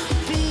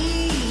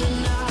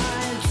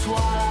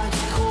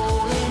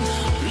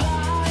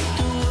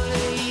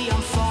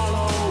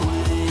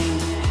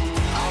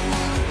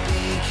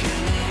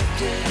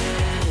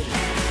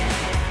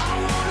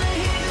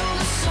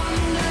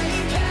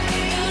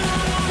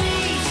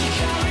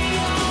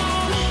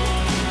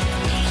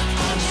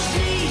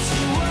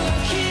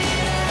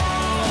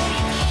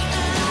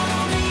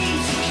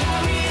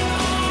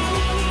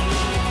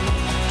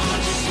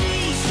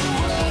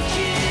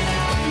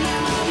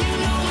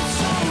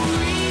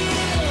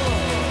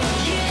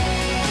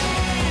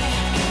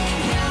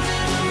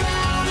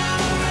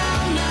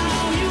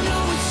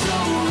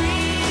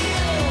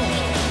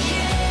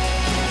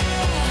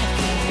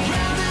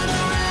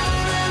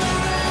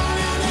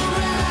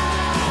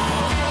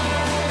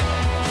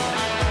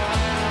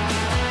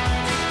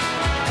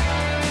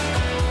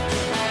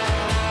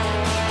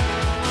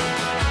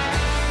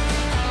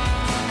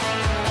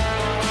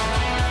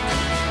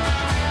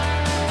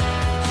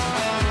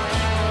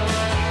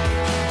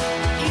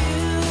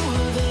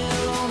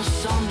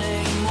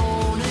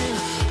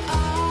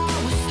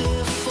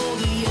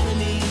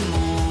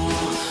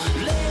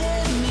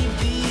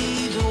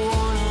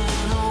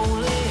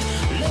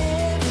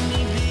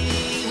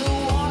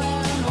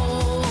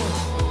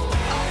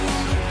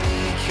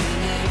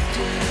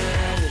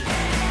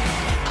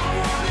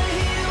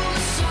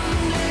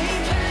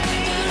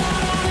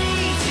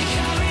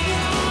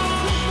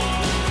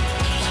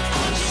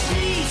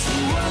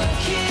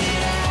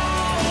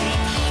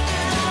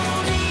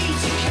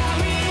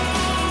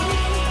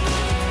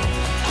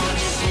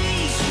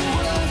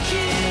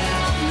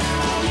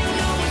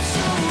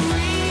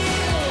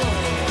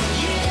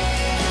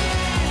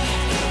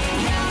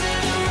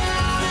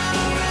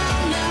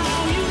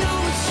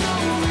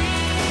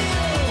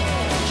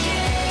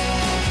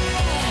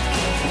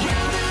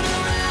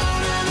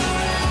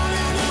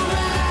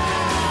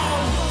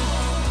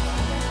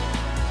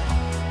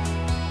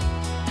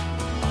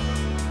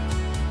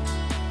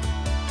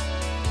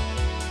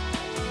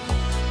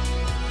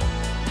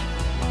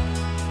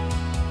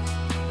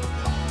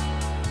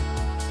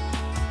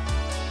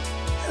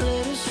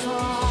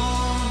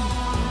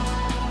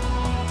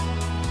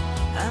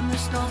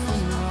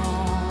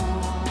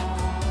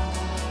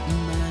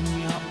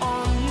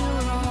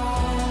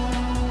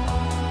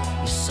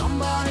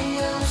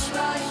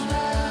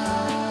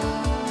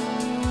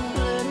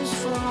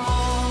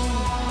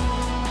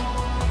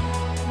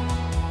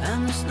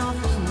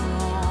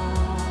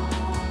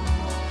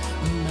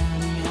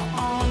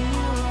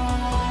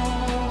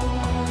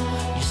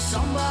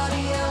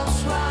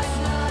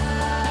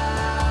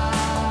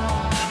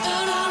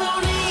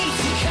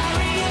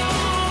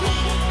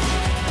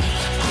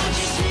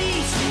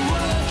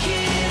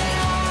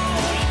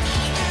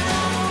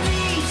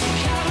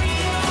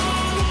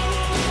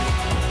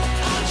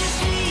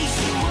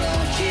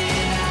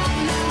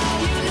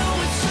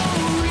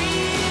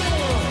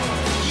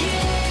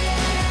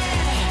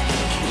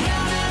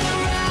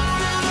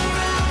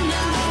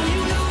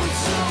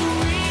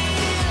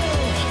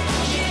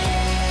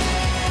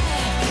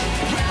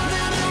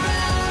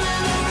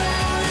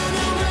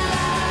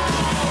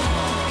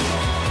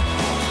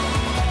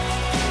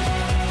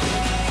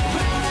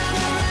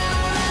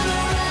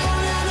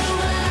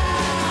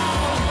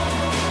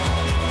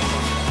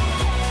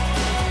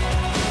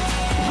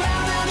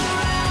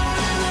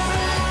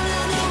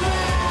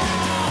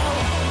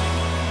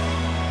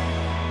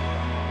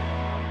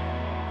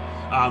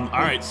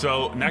 right,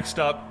 so next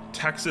up,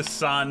 Texas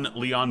Sun,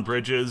 Leon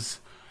Bridges.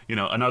 You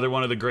know, another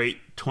one of the great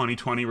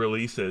 2020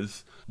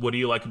 releases. What do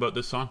you like about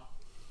this song?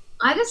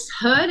 I just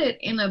heard it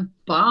in a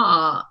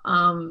bar,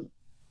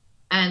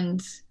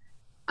 and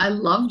I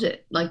loved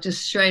it, like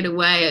just straight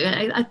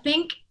away. I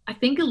think a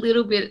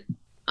little bit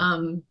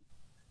of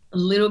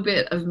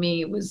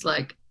me was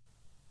like,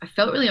 I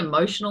felt really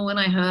emotional when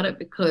I heard it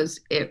because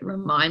it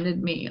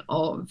reminded me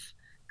of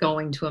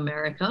going to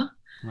America.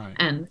 Right.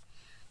 And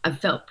I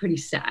felt pretty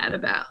sad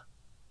about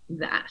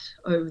that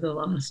over the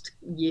last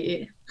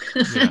year.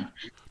 Yeah.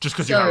 Just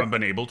because you haven't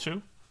been able to?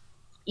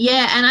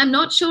 Yeah, and I'm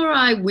not sure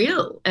I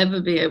will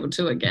ever be able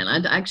to again.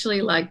 I'd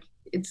actually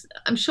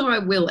I'm sure I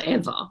will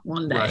ever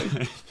one day.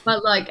 Right.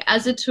 But like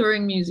as a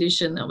touring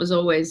musician,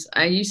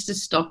 I used to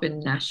stop in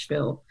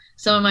Nashville.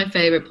 Some of my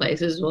favorite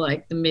places were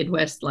like the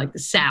Midwest, like the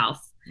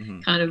South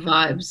kind of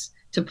vibes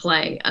to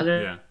play. I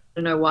don't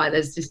know why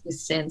there's just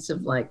this sense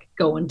of like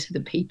going to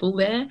the people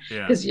there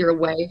because you're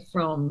away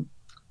from,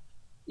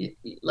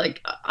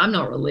 like, I'm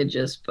not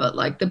religious, but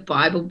like the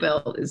Bible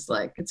Belt is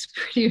like, it's a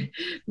pretty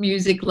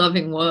music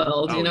loving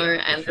world, you know,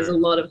 and there's a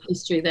lot of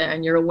history there,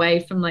 and you're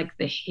away from like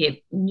the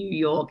hip New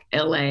York,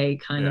 LA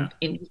kind of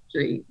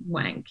industry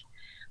wank,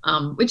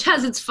 which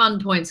has its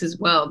fun points as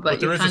well. But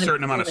there is a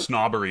certain amount of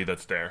snobbery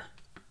that's there.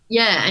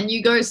 Yeah, and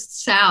you go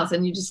south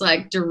and you just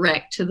like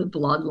direct to the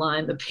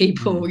bloodline, the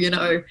people, you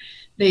know,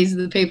 these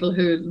are the people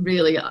who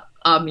really are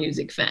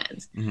music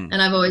fans.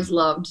 And I've always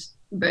loved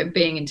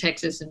being in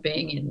Texas and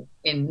being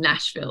in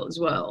Nashville as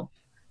well,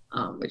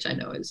 which I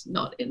know is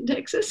not in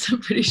Texas,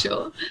 I'm pretty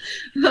sure.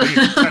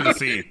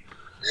 Tennessee.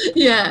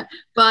 Yeah,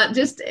 but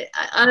just,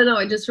 I don't know,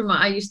 I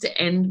used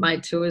to end my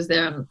tours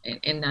there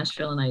in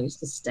Nashville, and I used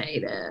to stay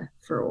there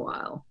for a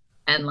while.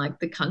 And like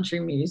the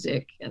country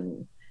music,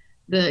 and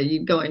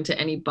you go into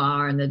any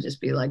bar and there'd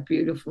just be like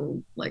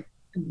beautiful, like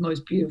the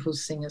most beautiful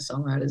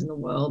singer-songwriters in the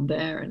world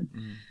there. And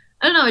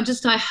I don't know,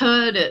 I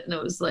heard it and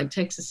it was like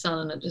Texas Sun,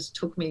 and it just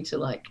took me to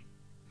like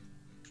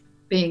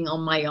being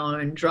on my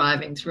own,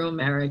 driving through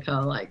America,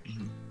 like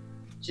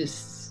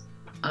just,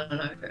 I don't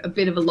know, a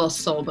bit of a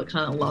lost soul, but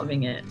kind of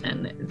loving it.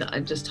 And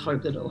I just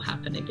hope that it'll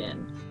happen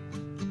again.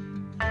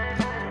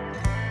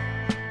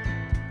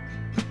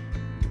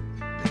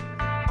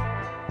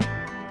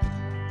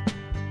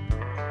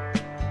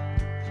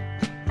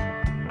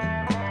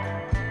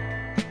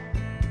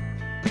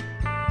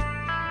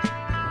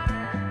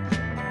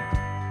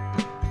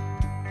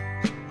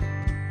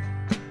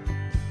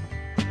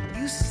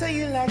 You say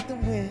you like the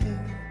wind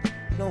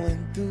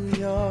blowing through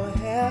your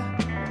hair.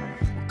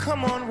 Well,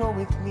 come on, roll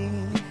with me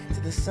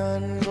till the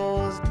sun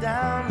goes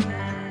down.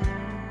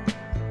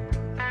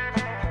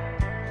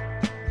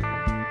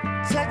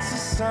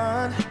 Texas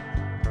sun.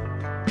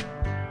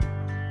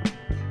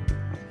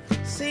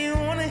 Say you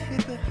wanna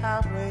hit the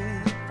highway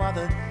while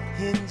the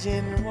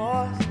engine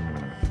roars.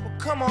 Well,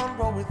 come on,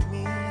 roll with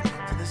me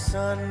till the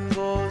sun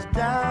goes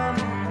down.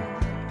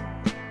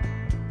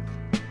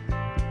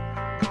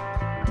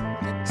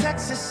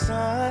 Texas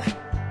sun,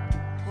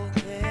 oh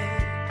yeah.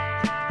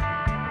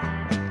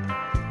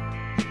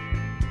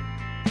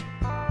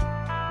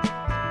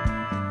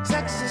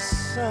 Texas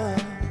sun,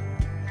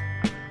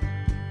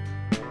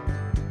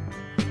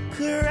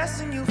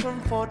 caressing you from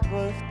Fort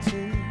Worth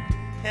to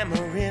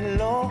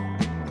Amarillo.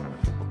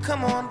 Well,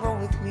 come on, roll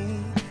with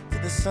me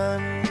till the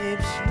sun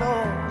dips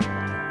low.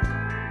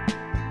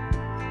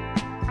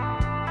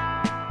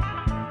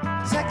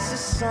 Texas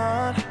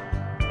sun.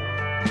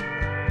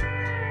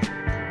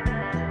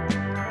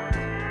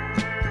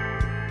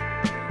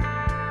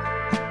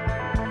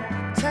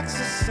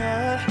 Texas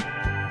sun,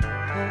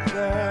 oh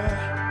girl.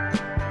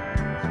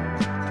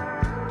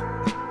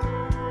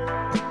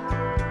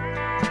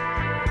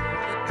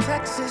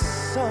 Texas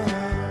sun.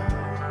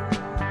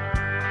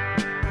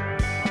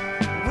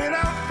 When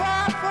I'm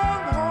far from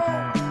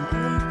home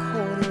and the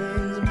cold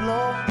winds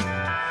blow,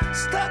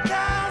 stuck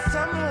out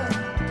somewhere,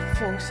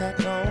 folks I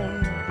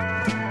don't know.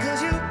 'Cause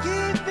you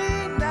keep me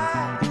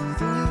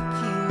nice and you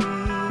keep me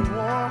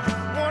warm.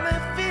 Wanna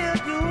feel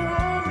you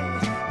on me,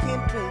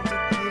 can't wait to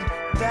get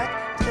back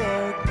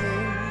there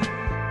again.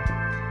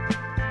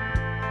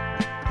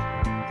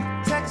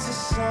 Texas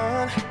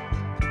sun.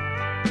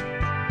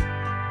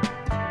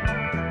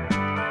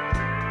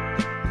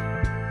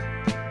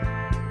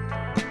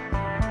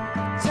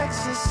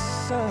 Texas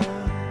sun.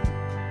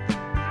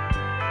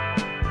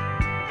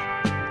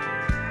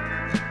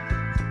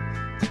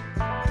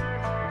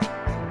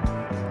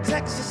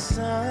 Texas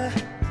sun.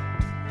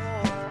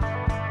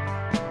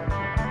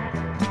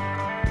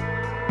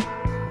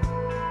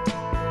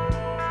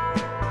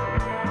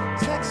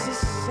 Texas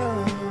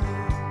sun.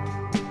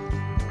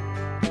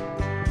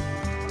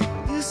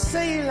 You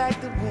say you like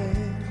the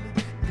wind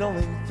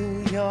blowing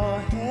through your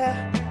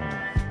hair.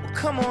 Well,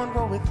 come on,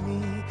 roll with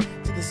me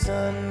till the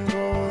sun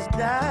goes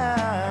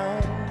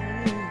down.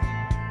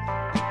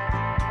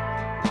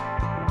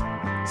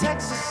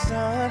 Texas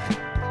sun.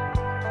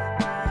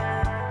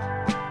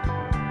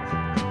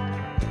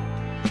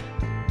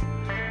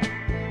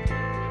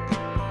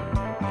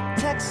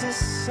 Texas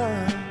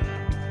sun.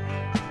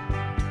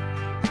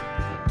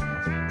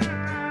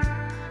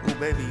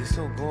 Baby, you're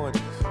so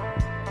gorgeous. How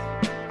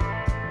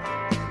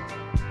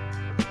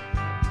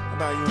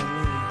about you and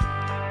me?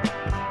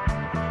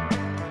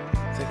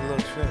 Take a little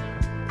trip.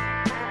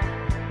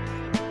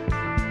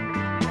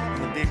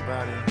 In the big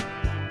body.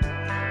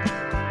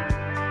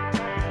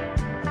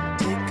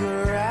 Take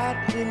a ride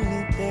with me,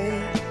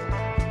 babe.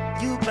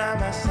 You by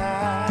my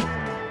side.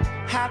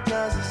 How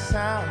does it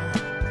sound?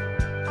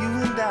 You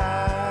and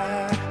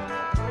I.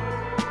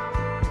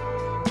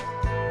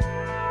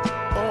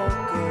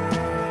 Oh, girl.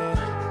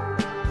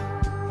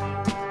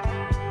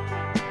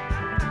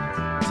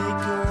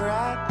 Take a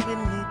ride with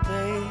me,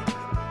 babe.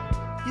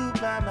 You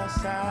by my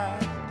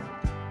side.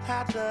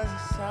 How does it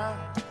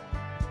sound?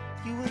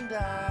 You and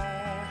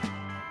I.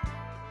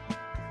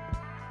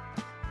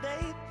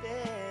 Baby.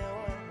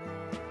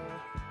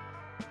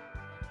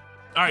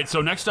 All right,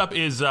 so next up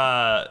is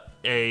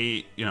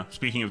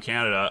speaking of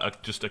Canada,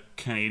 just a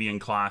Canadian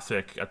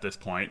classic at this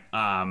point.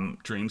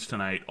 Dreams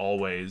Tonight,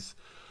 Always.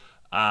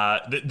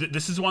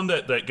 This is one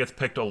that gets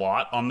picked a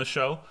lot on the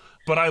show,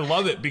 but I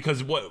love it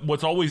because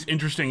what's always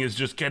interesting is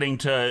just getting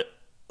to,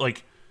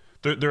 like,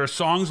 there are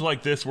songs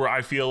like this where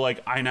I feel like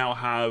I now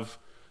have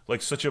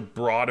like such a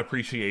broad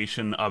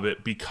appreciation of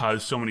it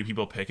because so many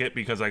people pick it,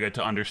 because I get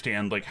to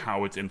understand like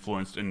how it's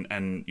influenced and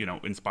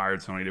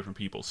inspired so many different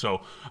people.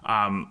 So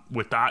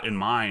with that in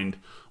mind,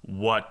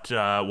 what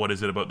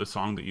is it about the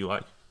song that you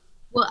like?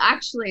 Well,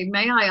 actually,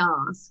 may I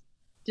ask,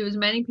 do as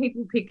many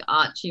people pick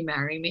Archie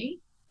Marry Me?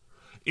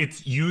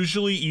 It's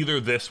usually either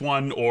this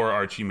one or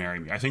Archie Marry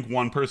Me. I think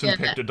one person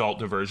picked Adult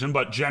Diversion,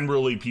 but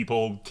generally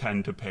people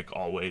tend to pick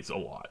Always a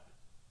lot.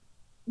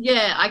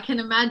 Yeah, I can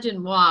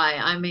imagine why.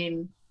 I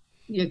mean,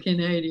 you're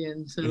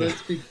Canadian, so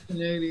let's pick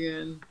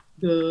Canadian.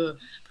 Duh.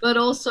 But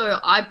also,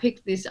 I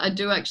picked this. I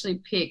do actually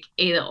pick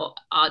either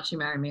Archie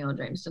Marry Me or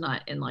Dreams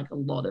Tonight in like a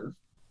lot of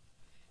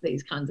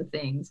these kinds of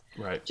things.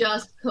 Right.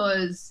 Just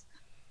because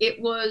it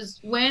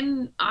was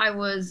when I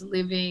moved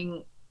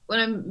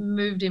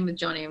in with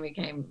Johnny and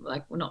became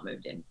like, well, not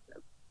moved in,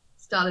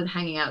 started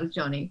hanging out with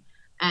Johnny,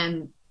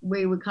 and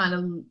we were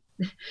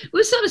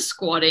sort of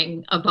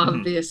squatting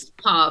above this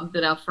pub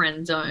that our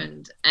friends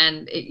owned,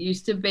 and it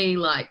used to be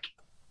like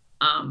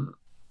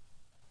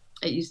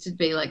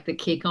the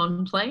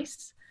kick-on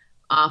place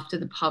after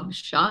the pub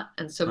shut,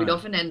 and so we'd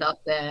often end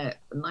up there,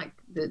 and like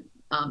the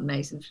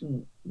Mason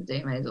from the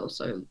DMAs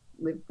also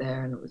lived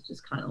there, and it was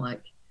just kind of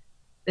like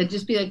there'd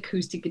just be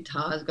acoustic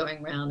guitars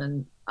going around,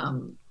 and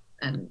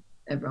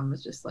everyone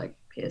was just like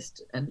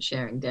pissed and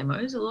sharing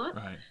demos a lot.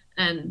 Right.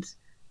 And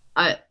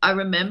I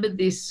remembered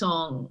this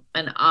song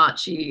and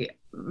Archie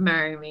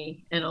Marry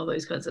Me and all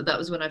those kinds of, that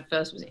was when I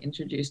first was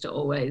introduced to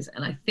Always,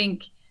 and I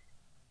think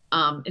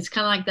it's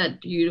kind of like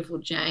that beautiful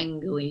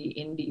jangly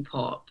indie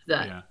pop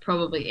that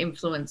probably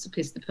influenced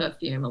Piss the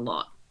Perfume a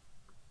lot.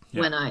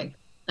 When it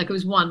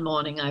was one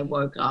morning I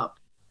woke up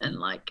and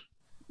like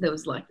there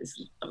was like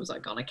this, I was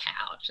like on a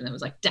couch and there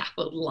was like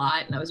dappled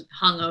light and I was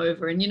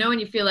hungover, and when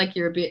you feel like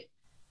you're a bit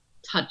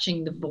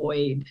touching the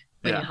void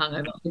when you're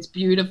hungover, it's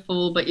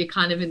beautiful, but you're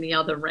kind of in the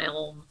other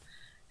realm,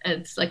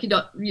 and it's like you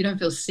don't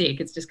feel sick,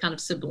 it's just kind of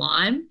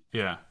sublime.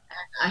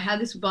 I had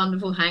this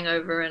wonderful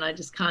hangover, and I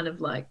just kind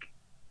of like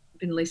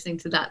been listening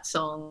to that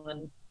song,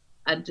 and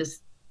I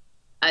just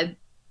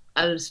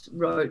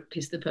wrote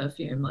Piss the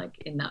Perfume like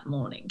in that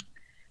morning.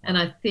 And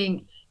I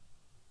think,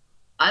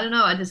 I don't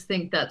know, I just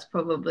think that's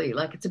probably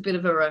like, it's a bit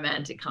of a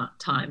romantic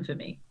time for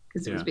me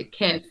because it was a bit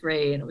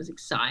carefree and it was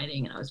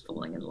exciting and I was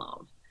falling in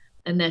love.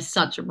 And they're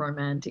such a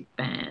romantic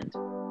band.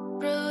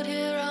 Rode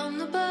here on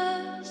the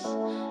bus,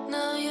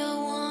 now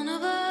you're one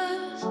of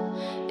us.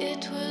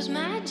 It was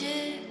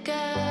magic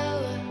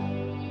hour.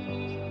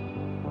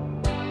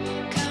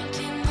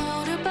 Counting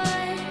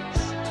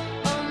motorbikes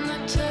on the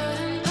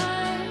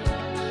turnpike,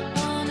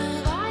 one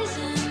of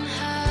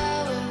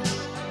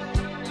Eisenhower's.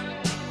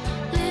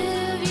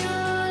 Live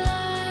your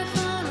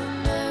life on a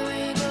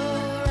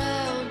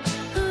merry-go-round.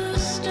 Who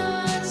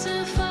starts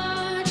a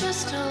fire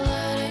just to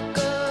let it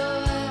go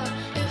out?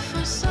 If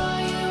I saw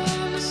you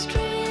on the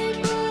street,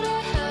 would I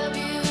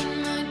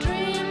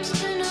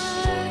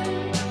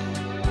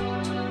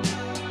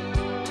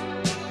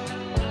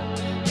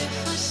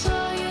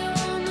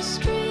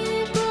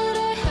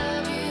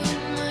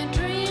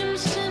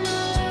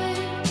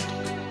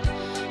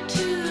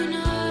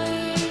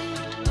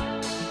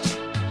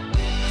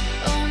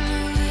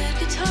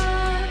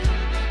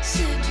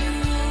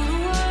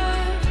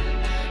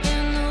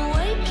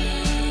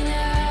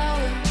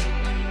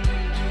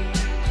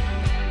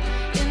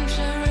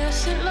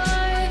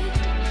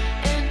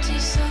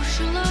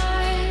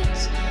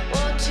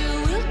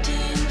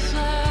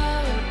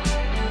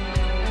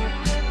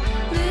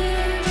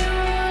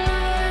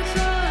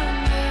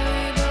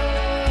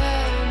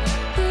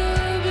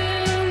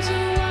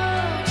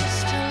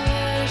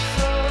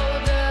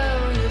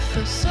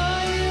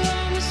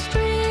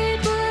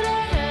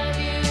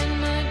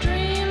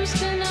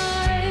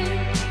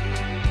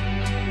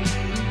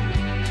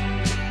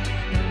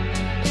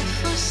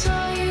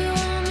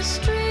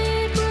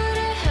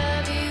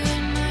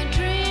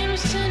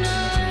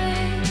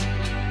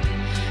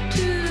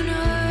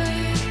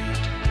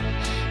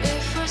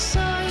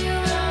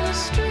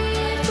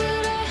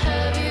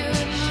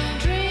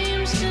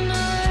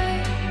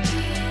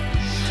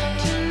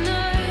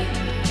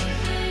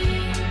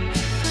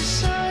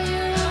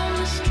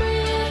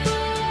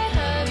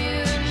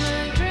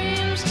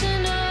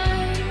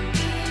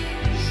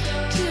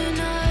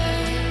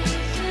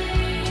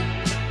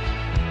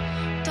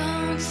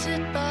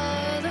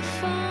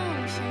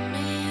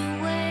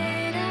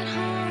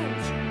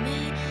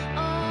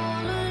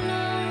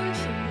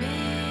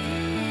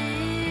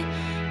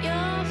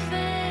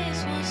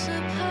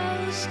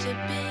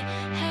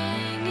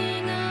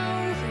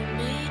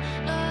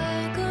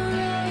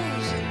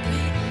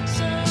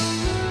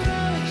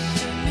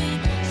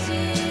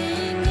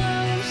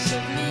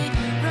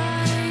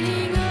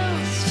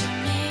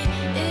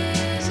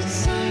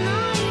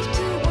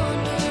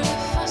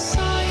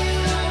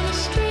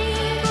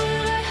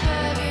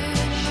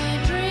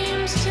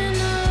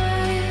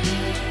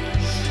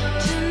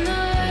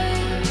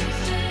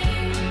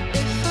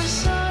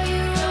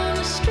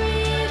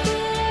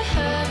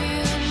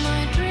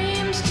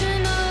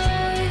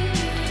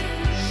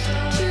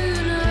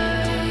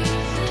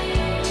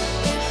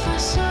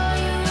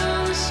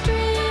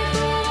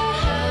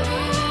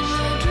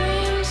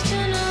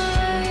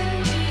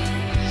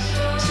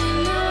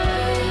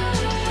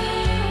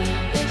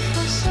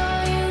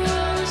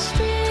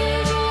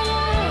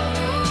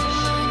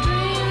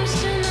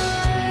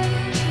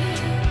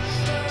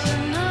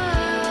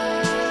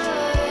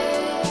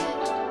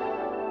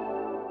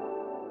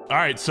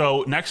right,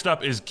 so next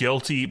up is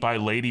Guilty by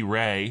Lady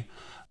Ray.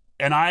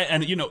 And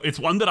it's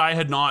one that I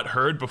had not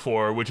heard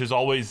before, which is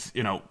always,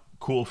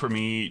 cool for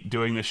me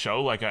doing this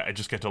show. Like I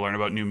just get to learn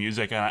about new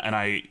music, and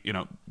I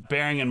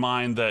bearing in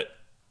mind that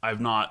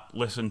I've not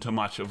listened to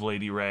much of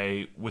Lady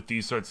Ray with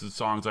these sorts of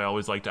songs, I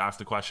always like to ask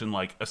the question,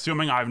 like,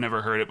 assuming I've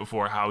never heard it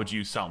before, how would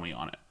you sell me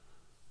on it?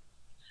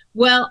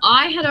 Well,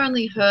 I had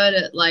only heard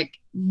it like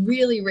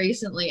really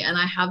recently, and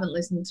I haven't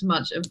listened to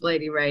much of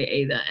Lady Ray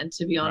either. And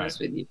to be honest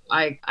with you,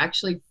 I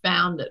actually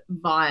found it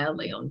via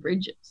Leon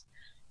Bridges,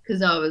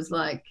 because I was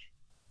like,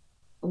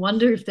 I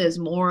wonder if there's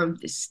more of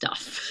this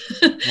stuff.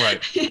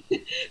 Right.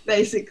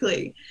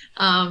 Basically.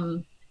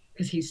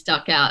 Because he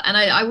stuck out. And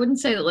I wouldn't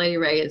say that Lady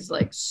Ray is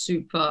like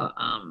super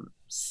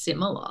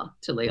similar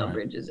to Leon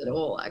Bridges at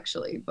all,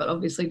 actually. But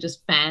obviously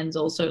just fans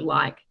also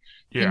like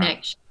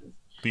connections.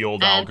 The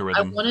old and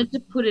algorithm. I wanted to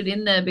put it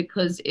in there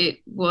because it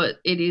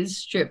is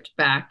stripped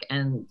back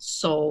and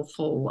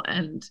soulful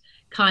and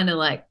kind of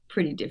like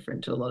pretty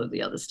different to a lot of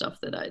the other stuff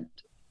that I'd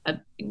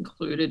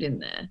included in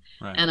there.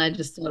 Right. And I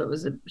just thought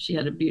she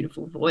had a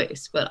beautiful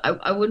voice. But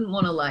I wouldn't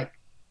want to like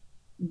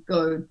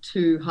go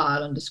too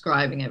hard on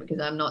describing it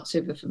because I'm not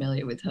super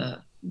familiar with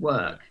her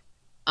work.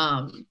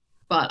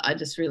 But I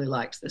just really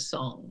liked the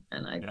song,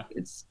 and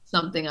it's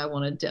something I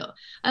want to do.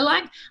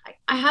 I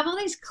have all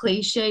these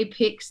cliche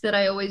picks that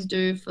I always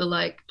do for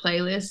like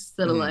playlists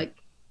that are like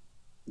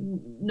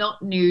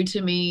not new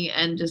to me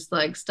and just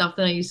like stuff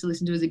that I used to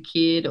listen to as a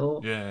kid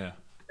or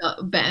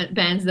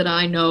bands that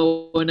I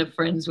know and are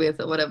friends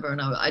with or whatever.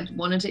 And I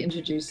wanted to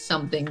introduce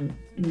something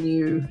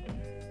new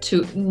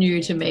to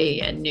me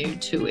and new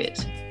to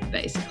it,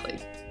 basically.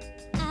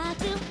 I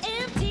feel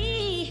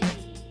empty.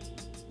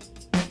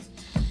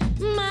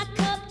 My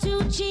cup to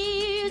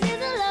cheers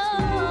is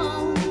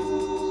alone.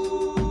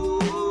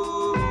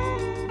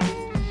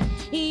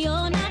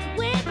 You're not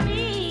with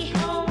me.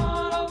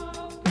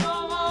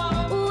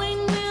 When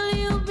will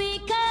you be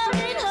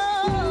coming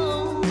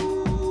home?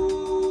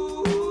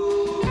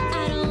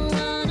 I don't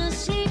wanna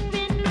sleep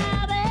in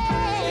my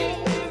bed.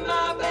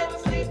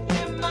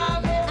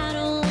 I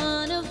don't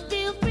wanna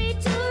feel free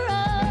to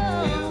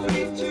roam.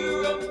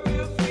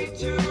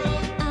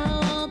 I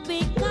won't be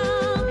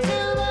comfortable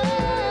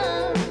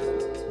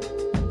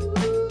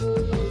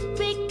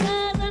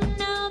because I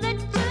know that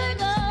you're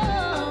gone.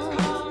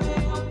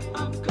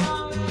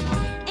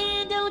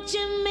 And don't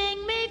you make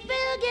me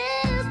feel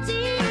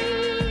guilty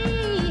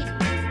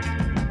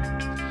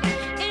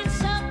and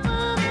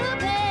suffer the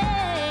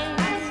pain.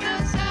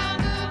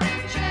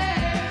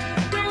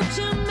 Don't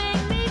you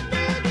make me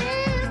feel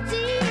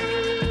guilty.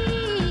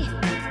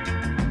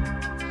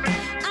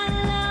 I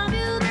love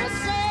you the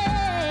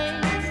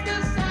same.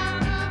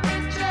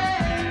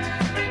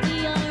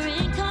 You're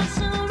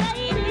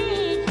incarcerated.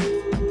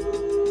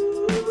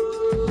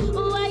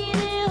 Why you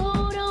there?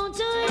 Hold on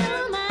to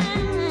your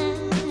mind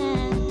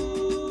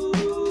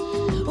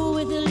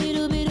with a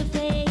little bit of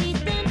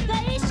faith and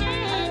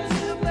patience.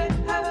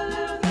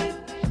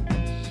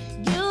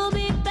 You'll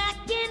be back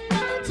in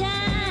no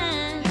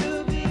time.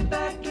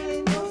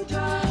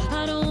 I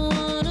don't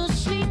wanna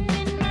sleep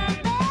in my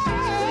bed.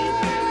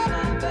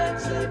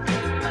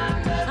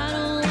 I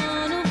don't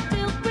wanna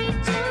feel free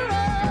to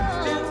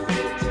roam.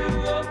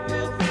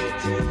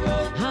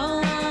 I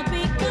won't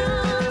be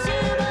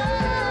comfortable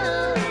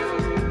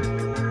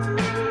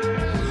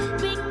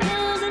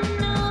because I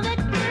know that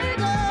you're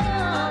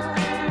gone.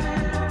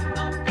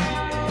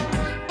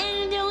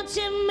 And don't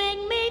you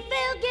make me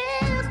feel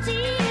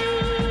guilty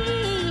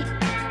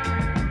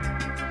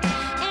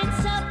and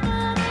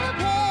suffer the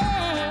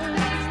pain.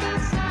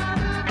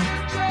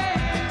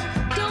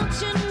 Don't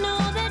you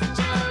know that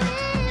you're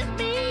with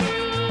me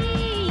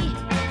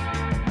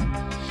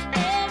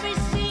every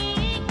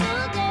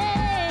single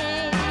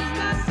day?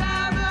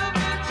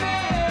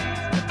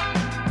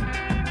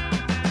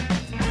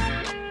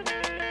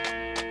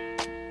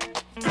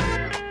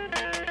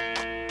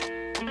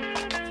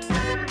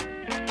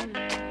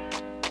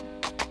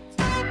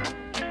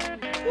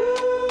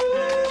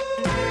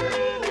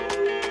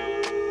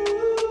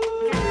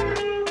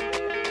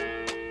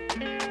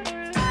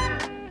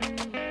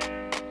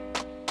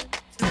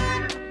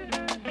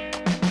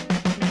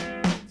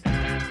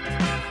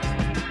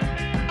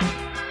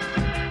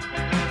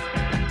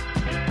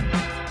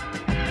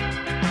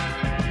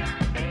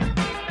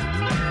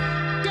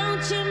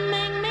 Don't you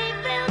make me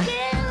feel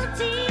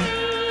guilty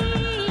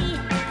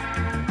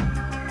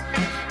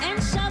and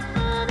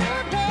suffer the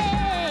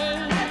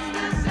pain.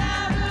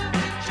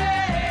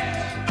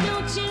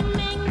 Don't you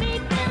make me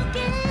feel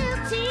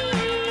guilty.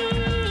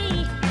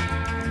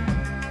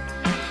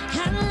 I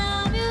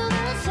love you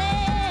the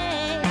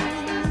same.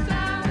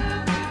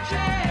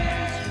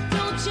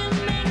 Don't you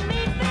make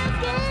me feel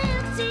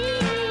guilty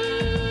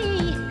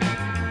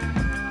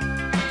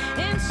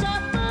and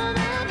suffer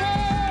the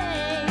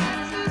pain.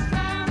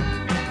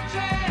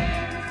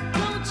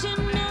 Don't you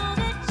know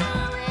that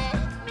you're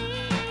with me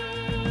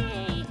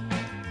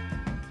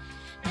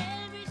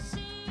every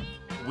single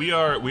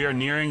We are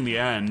nearing the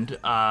end.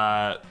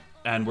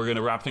 and we're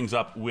gonna wrap things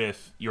up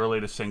with your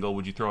latest single,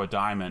 "Would You Throw a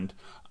Diamond?"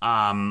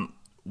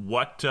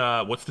 What's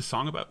the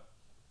song about?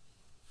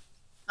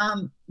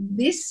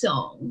 This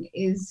song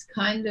is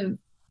kind of,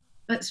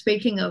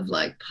 speaking of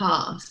like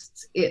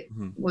past, it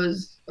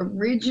was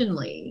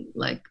originally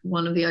like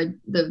one of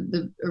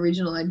the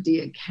original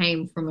idea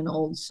came from an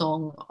old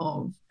song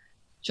of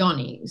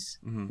Johnny's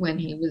when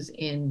he was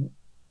in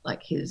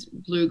like his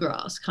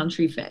bluegrass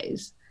country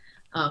phase,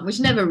 which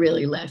never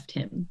really left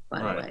him, by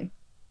the way.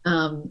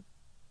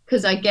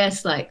 Because I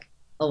guess like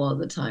a lot of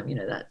the time, you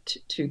know, that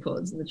two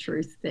chords and the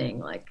truth thing,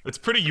 like It's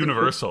pretty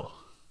universal.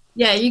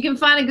 yeah, you can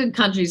find a good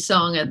country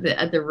song at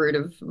the root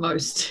of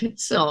most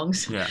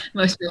songs,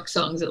 most rock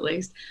songs at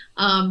least,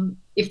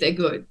 if they're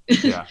good.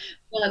 Yeah.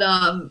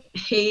 But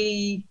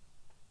he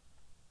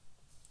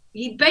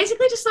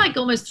basically just like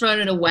almost thrown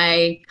it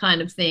away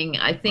kind of thing.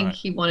 I think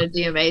he wanted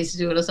DMAs to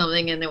do it or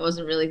something, and it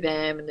wasn't really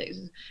them, and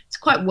it's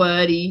quite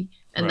wordy,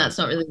 and that's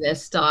not really their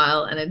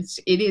style, and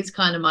it is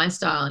kind of my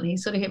style. And he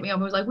sort of hit me up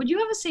and was like, "Would you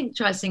ever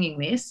try singing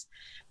this?"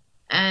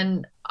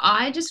 And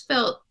I just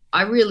felt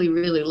I really,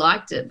 really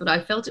liked it, but I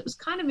felt it was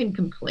kind of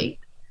incomplete,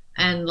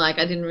 and like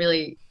I didn't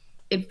really.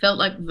 It felt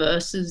like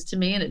verses to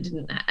me,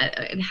 and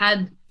it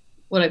had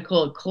what I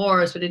call a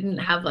chorus, but it didn't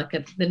have like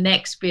the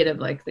next bit of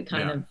like the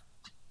kind of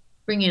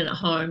bringing it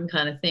home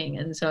kind of thing.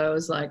 And so I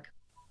was like,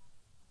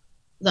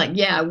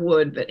 yeah, I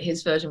would, but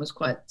his version was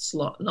quite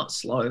slow, not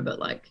slow, but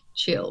like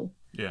chill.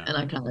 Yeah. And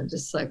I kind of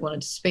just like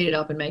wanted to speed it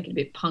up and make it a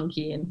bit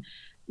punky and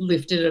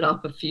lifted it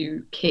up a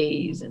few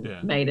keys and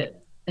made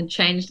it and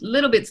changed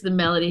little bits of the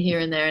melody here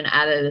and there and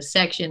added a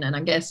section. And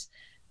I guess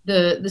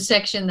the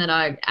section that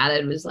I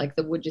added was like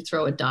the "Would You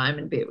Throw a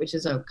Diamond" bit, which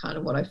is kind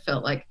of what I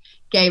felt like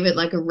gave it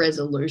like a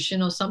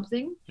resolution or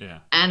something. Yeah.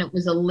 And it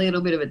was a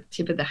little bit of a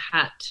tip of the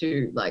hat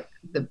to like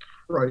the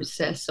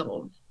process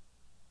of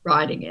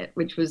writing it,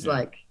 which was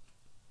like,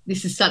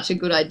 this is such a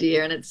good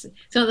idea. And it's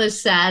one of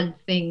those sad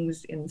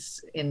things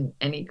in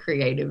any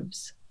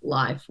creative's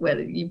life where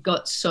you've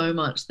got so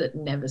much that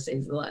never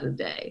sees the light of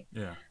day.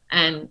 Yeah.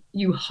 And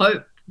you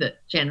hope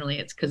that generally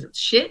it's because it's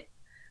shit,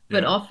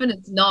 but often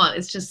it's not.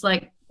 It's just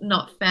like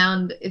not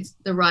found it's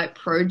the right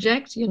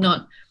project. You're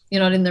not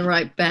in the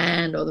right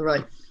band, or the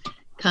right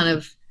kind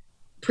of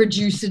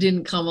producer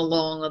didn't come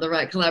along, or the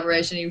right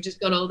collaboration. You've just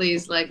got all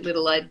these like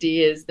little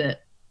ideas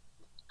that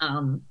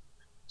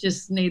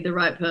just need the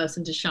right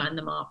person to shine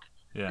them up,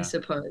 I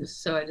suppose.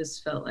 So I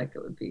just felt like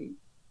it would be,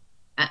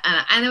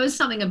 and there was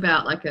something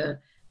about like the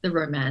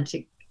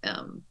romantic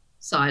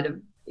side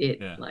of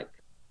it, like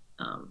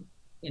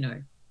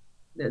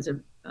there's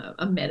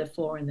a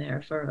metaphor in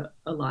there for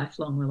a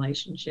lifelong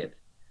relationship,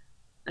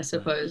 I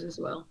suppose, as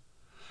well.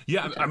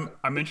 Yeah,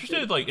 I'm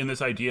interested like in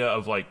this idea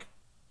of like,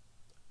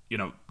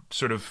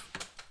 sort of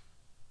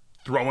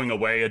throwing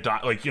away a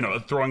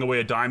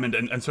diamond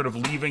and sort of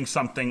leaving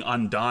something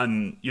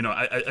undone.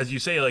 As you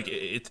say, like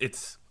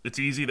it's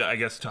easy to, I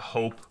guess, to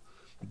hope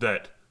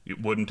that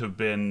it wouldn't have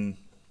been,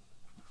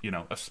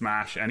 a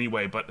smash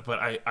anyway. But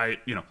I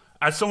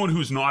as someone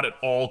who's not at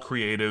all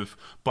creative,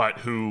 but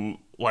who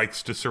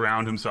likes to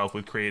surround himself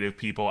with creative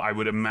people, I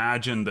would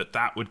imagine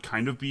that would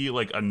kind of be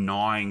like a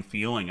gnawing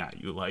feeling at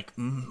you. Like,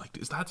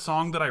 is that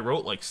song that I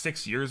wrote like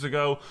 6 years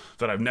ago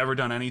that I've never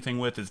done anything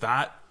with? Is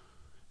that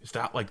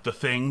like the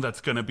thing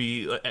that's going to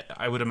be?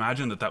 I would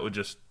imagine that would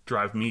just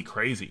drive me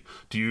crazy.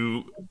 Do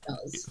you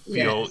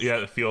feel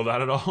that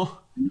at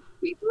all?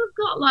 People have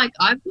got like,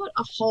 I've got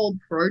a whole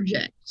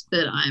project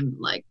that I'm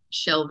like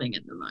shelving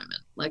at the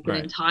moment, like an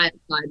entire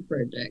side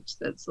project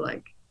that's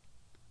like,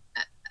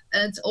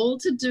 and it's all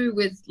to do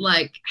with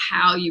like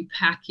how you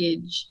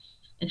package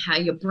and how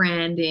you're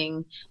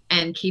branding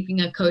and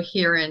keeping a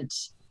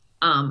coherent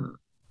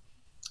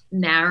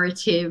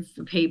narrative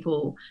for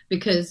people,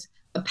 because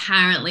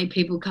apparently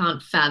people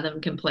can't fathom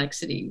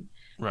complexity.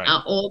 Right.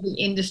 All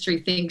the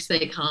industry thinks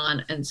they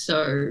can't, and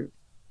so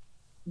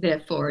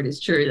therefore it is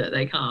true that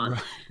they can't.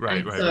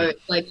 Right. So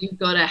like you've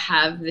got to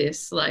have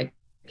this, like,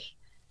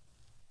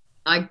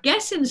 I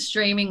guess in the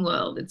streaming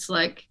world it's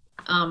like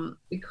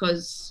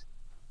because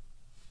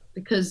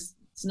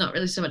it's not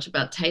really so much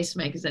about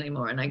tastemakers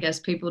anymore, and I guess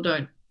people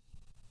go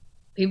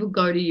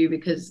to you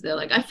because they're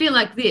like, I feel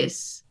like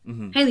this,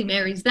 Hayley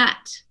Mary's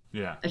that.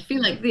 Yeah. I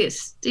feel like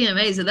this,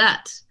 DMAs are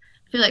that.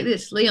 I feel like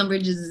this, Leon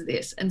Bridges is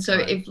this. And so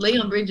if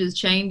Leon Bridges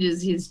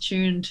changes his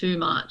tune too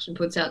much and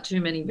puts out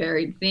too many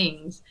varied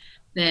things,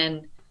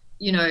 then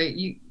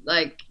you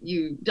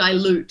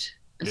dilute,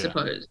 I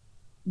suppose,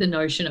 the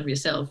notion of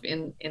yourself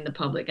in the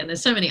public. And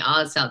there's so many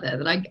artists out there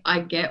that I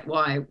get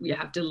why you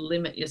have to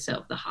limit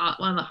yourself.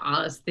 One of the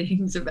hardest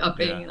things about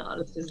being an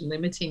artist is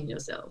limiting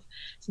yourself.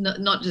 It's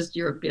not just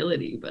your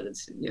ability, but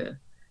it's your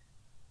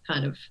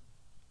kind of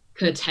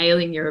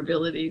curtailing your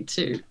ability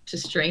to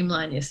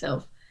streamline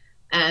yourself.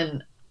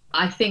 And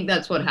I think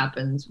that's what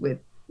happens with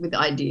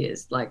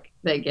ideas. Like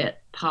they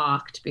get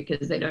parked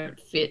because they don't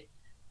fit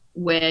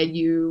where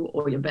you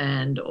or your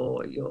band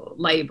or your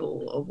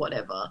label or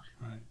whatever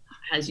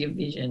has your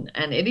vision,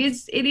 and it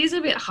is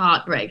a bit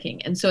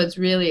heartbreaking, and so it's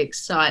really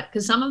exciting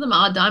because some of them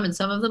are diamonds,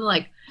 some of them are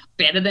like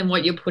better than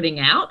what you're putting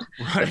out,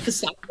 but for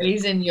some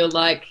reason you're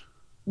like,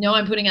 no,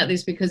 I'm putting out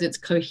this because it's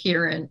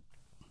coherent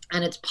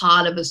and it's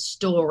part of a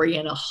story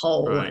and a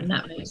whole, and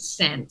that makes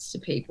sense to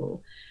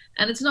people.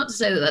 And it's not to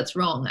say that that's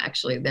wrong,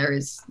 actually. There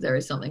is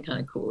something kind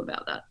of cool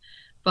about that.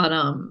 But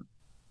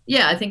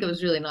yeah, I think it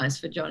was really nice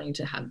for Johnny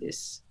to have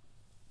this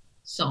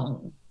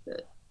song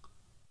that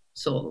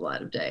saw the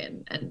light of day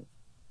and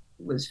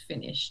was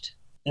finished.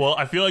 Well,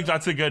 I feel like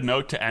that's a good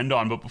note to end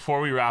on. But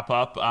before we wrap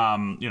up,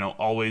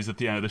 always at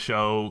the end of the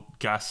show,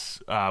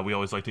 guests, we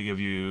always like to give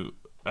you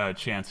a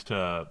chance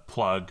to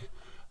plug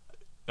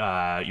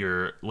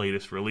your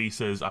latest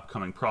releases,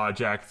 upcoming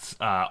projects.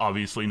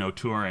 Obviously no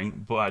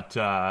touring, but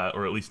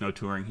or at least no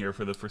touring here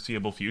for the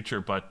foreseeable future.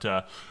 But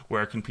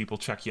where can people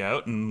check you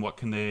out, and what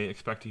can they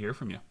expect to hear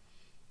from you?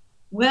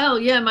 Well,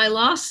 yeah, my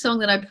last song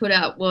that I put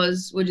out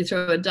was Would You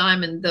Throw a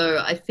Diamond, though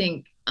I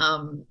think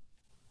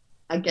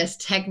I guess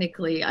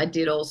technically I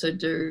did also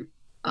do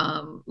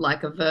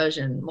like a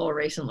version more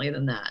recently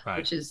than that,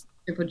 which is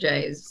Triple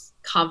J's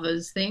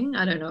covers thing.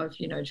 I don't know if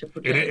you know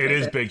Triple J. It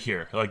is big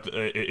here. Like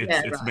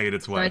it's made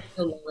its way. So I did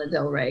the Lana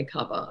Del Rey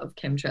cover of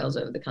Chemtrails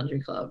Over the Country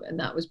Club, and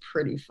that was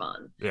pretty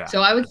fun. Yeah.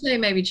 So I would say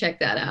maybe check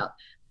that out.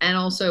 And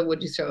also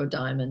Would You Throw a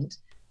Diamond,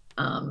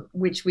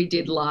 which we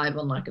did live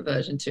on like a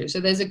version too. So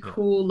there's a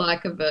cool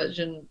like a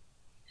version.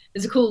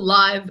 There's a cool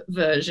live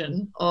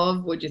version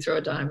of Would You Throw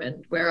a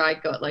Diamond where I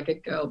got like a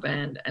girl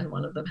band and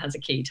one of them has a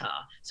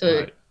guitar.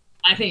 So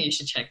I think you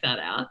should check that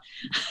out.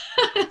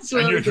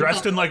 And you're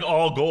dressed in like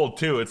all gold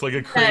too. It's like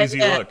a crazy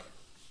look.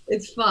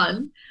 It's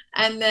fun.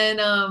 And then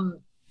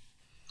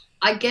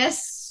I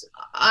guess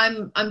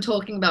I'm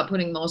talking about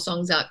putting more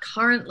songs out.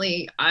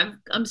 Currently,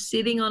 I'm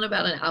sitting on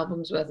about an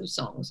album's worth of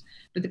songs.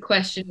 But the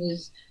question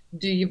is,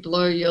 do you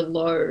blow your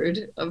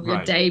load of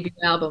your debut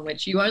album,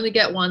 which you only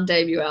get one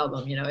debut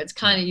album, it's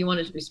kind of, you want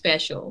it to be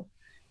special.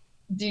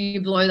 Do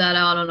you blow that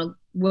out on a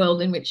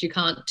world in which you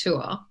can't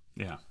tour?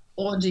 Yeah.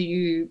 Or do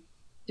you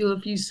do a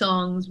few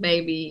songs,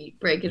 maybe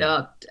break it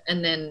up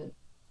and then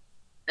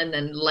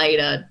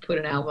later put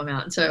an album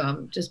out? And so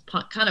I'm just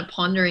kind of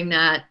pondering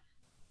that,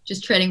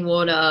 just treading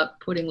water,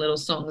 putting little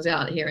songs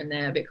out here and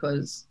there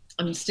because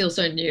I'm still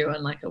so new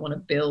and like I want to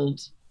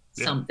build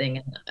something,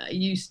 and I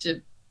used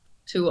to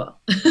tour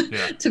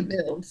to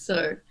build,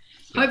 so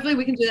hopefully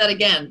we can do that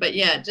again. But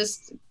yeah,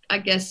 just I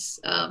guess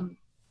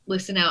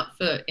listen out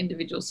for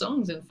individual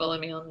songs and follow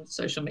me on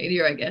social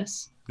media, I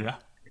guess.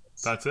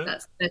 That's the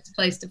best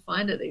place to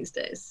find it these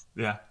days.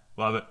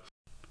 Love it.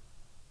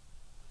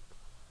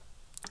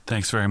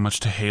 Thanks very much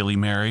to Hayley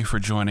Mary for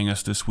joining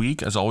us this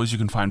week. As always, you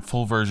can find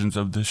full versions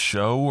of this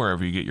show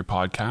wherever you get your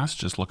podcasts.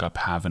 Just look up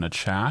Having a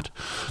Chat.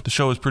 The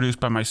show is produced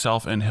by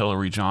myself and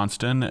Hillary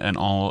Johnston, and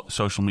all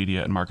social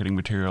media and marketing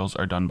materials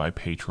are done by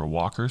Petra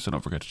Walker, so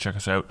don't forget to check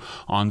us out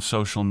on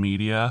social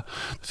media.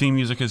 The theme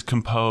music is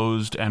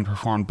composed and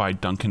performed by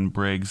Duncan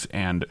Briggs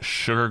and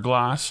Sugar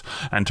Glass.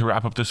 And to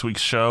wrap up this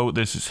week's show,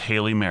 this is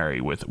Hayley Mary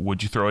with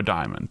Would You Throw a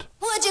Diamond?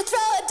 Would you throw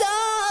a diamond?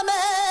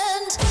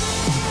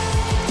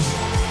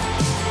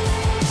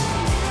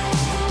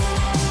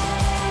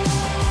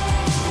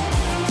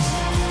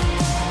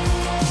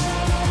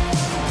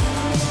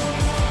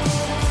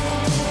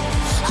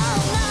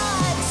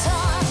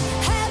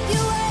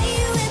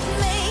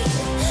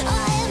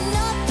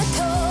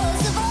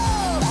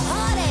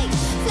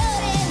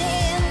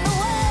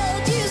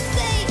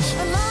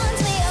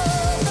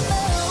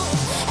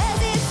 As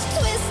it's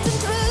twisting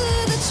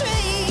through the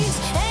trees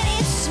and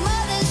it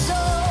smothers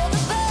all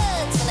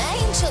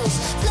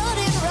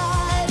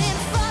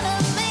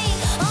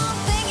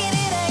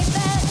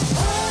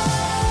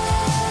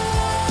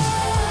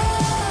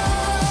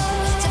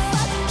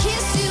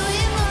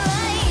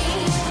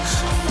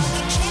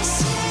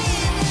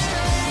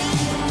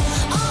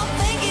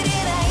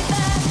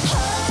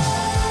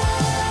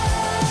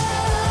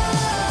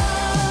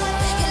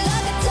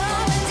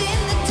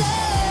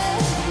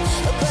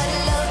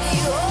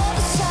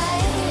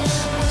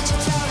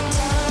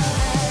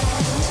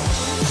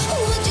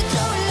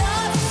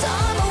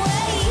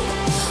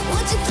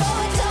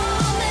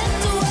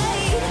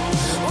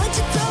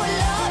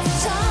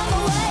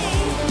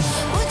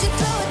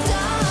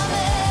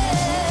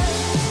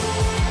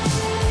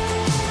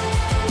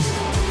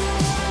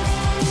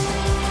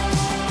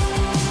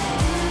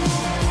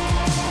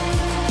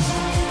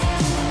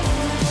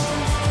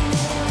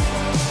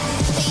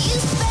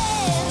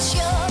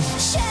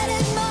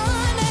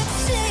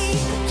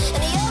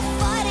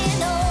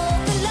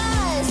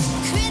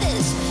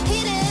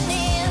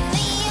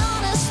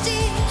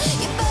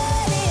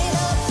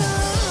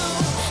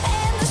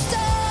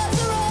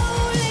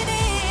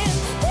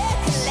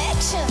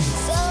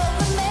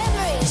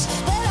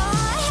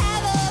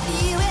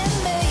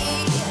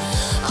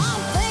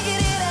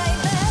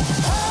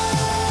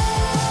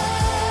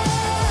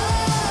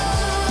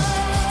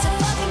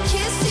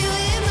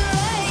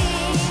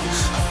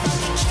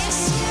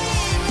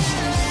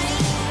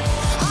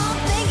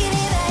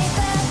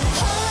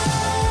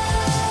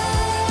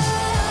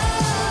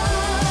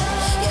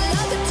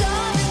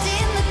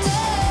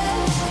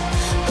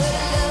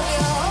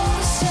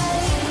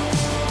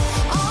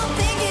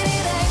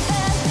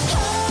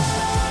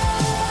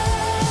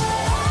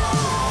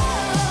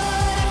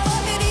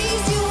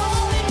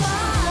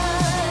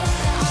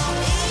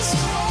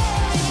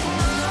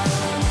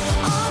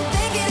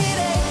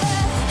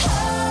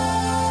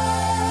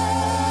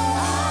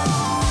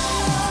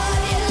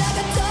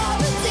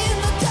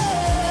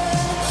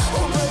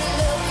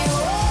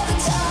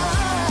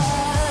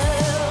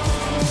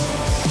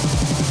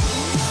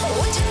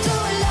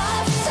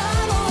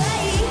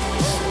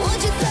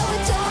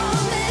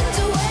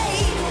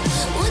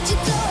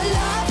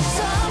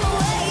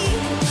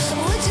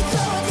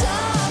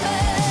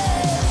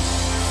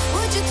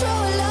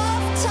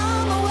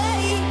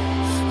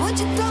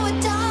Would you throw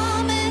a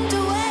diamond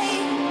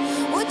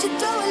away? Would you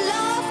throw a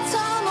line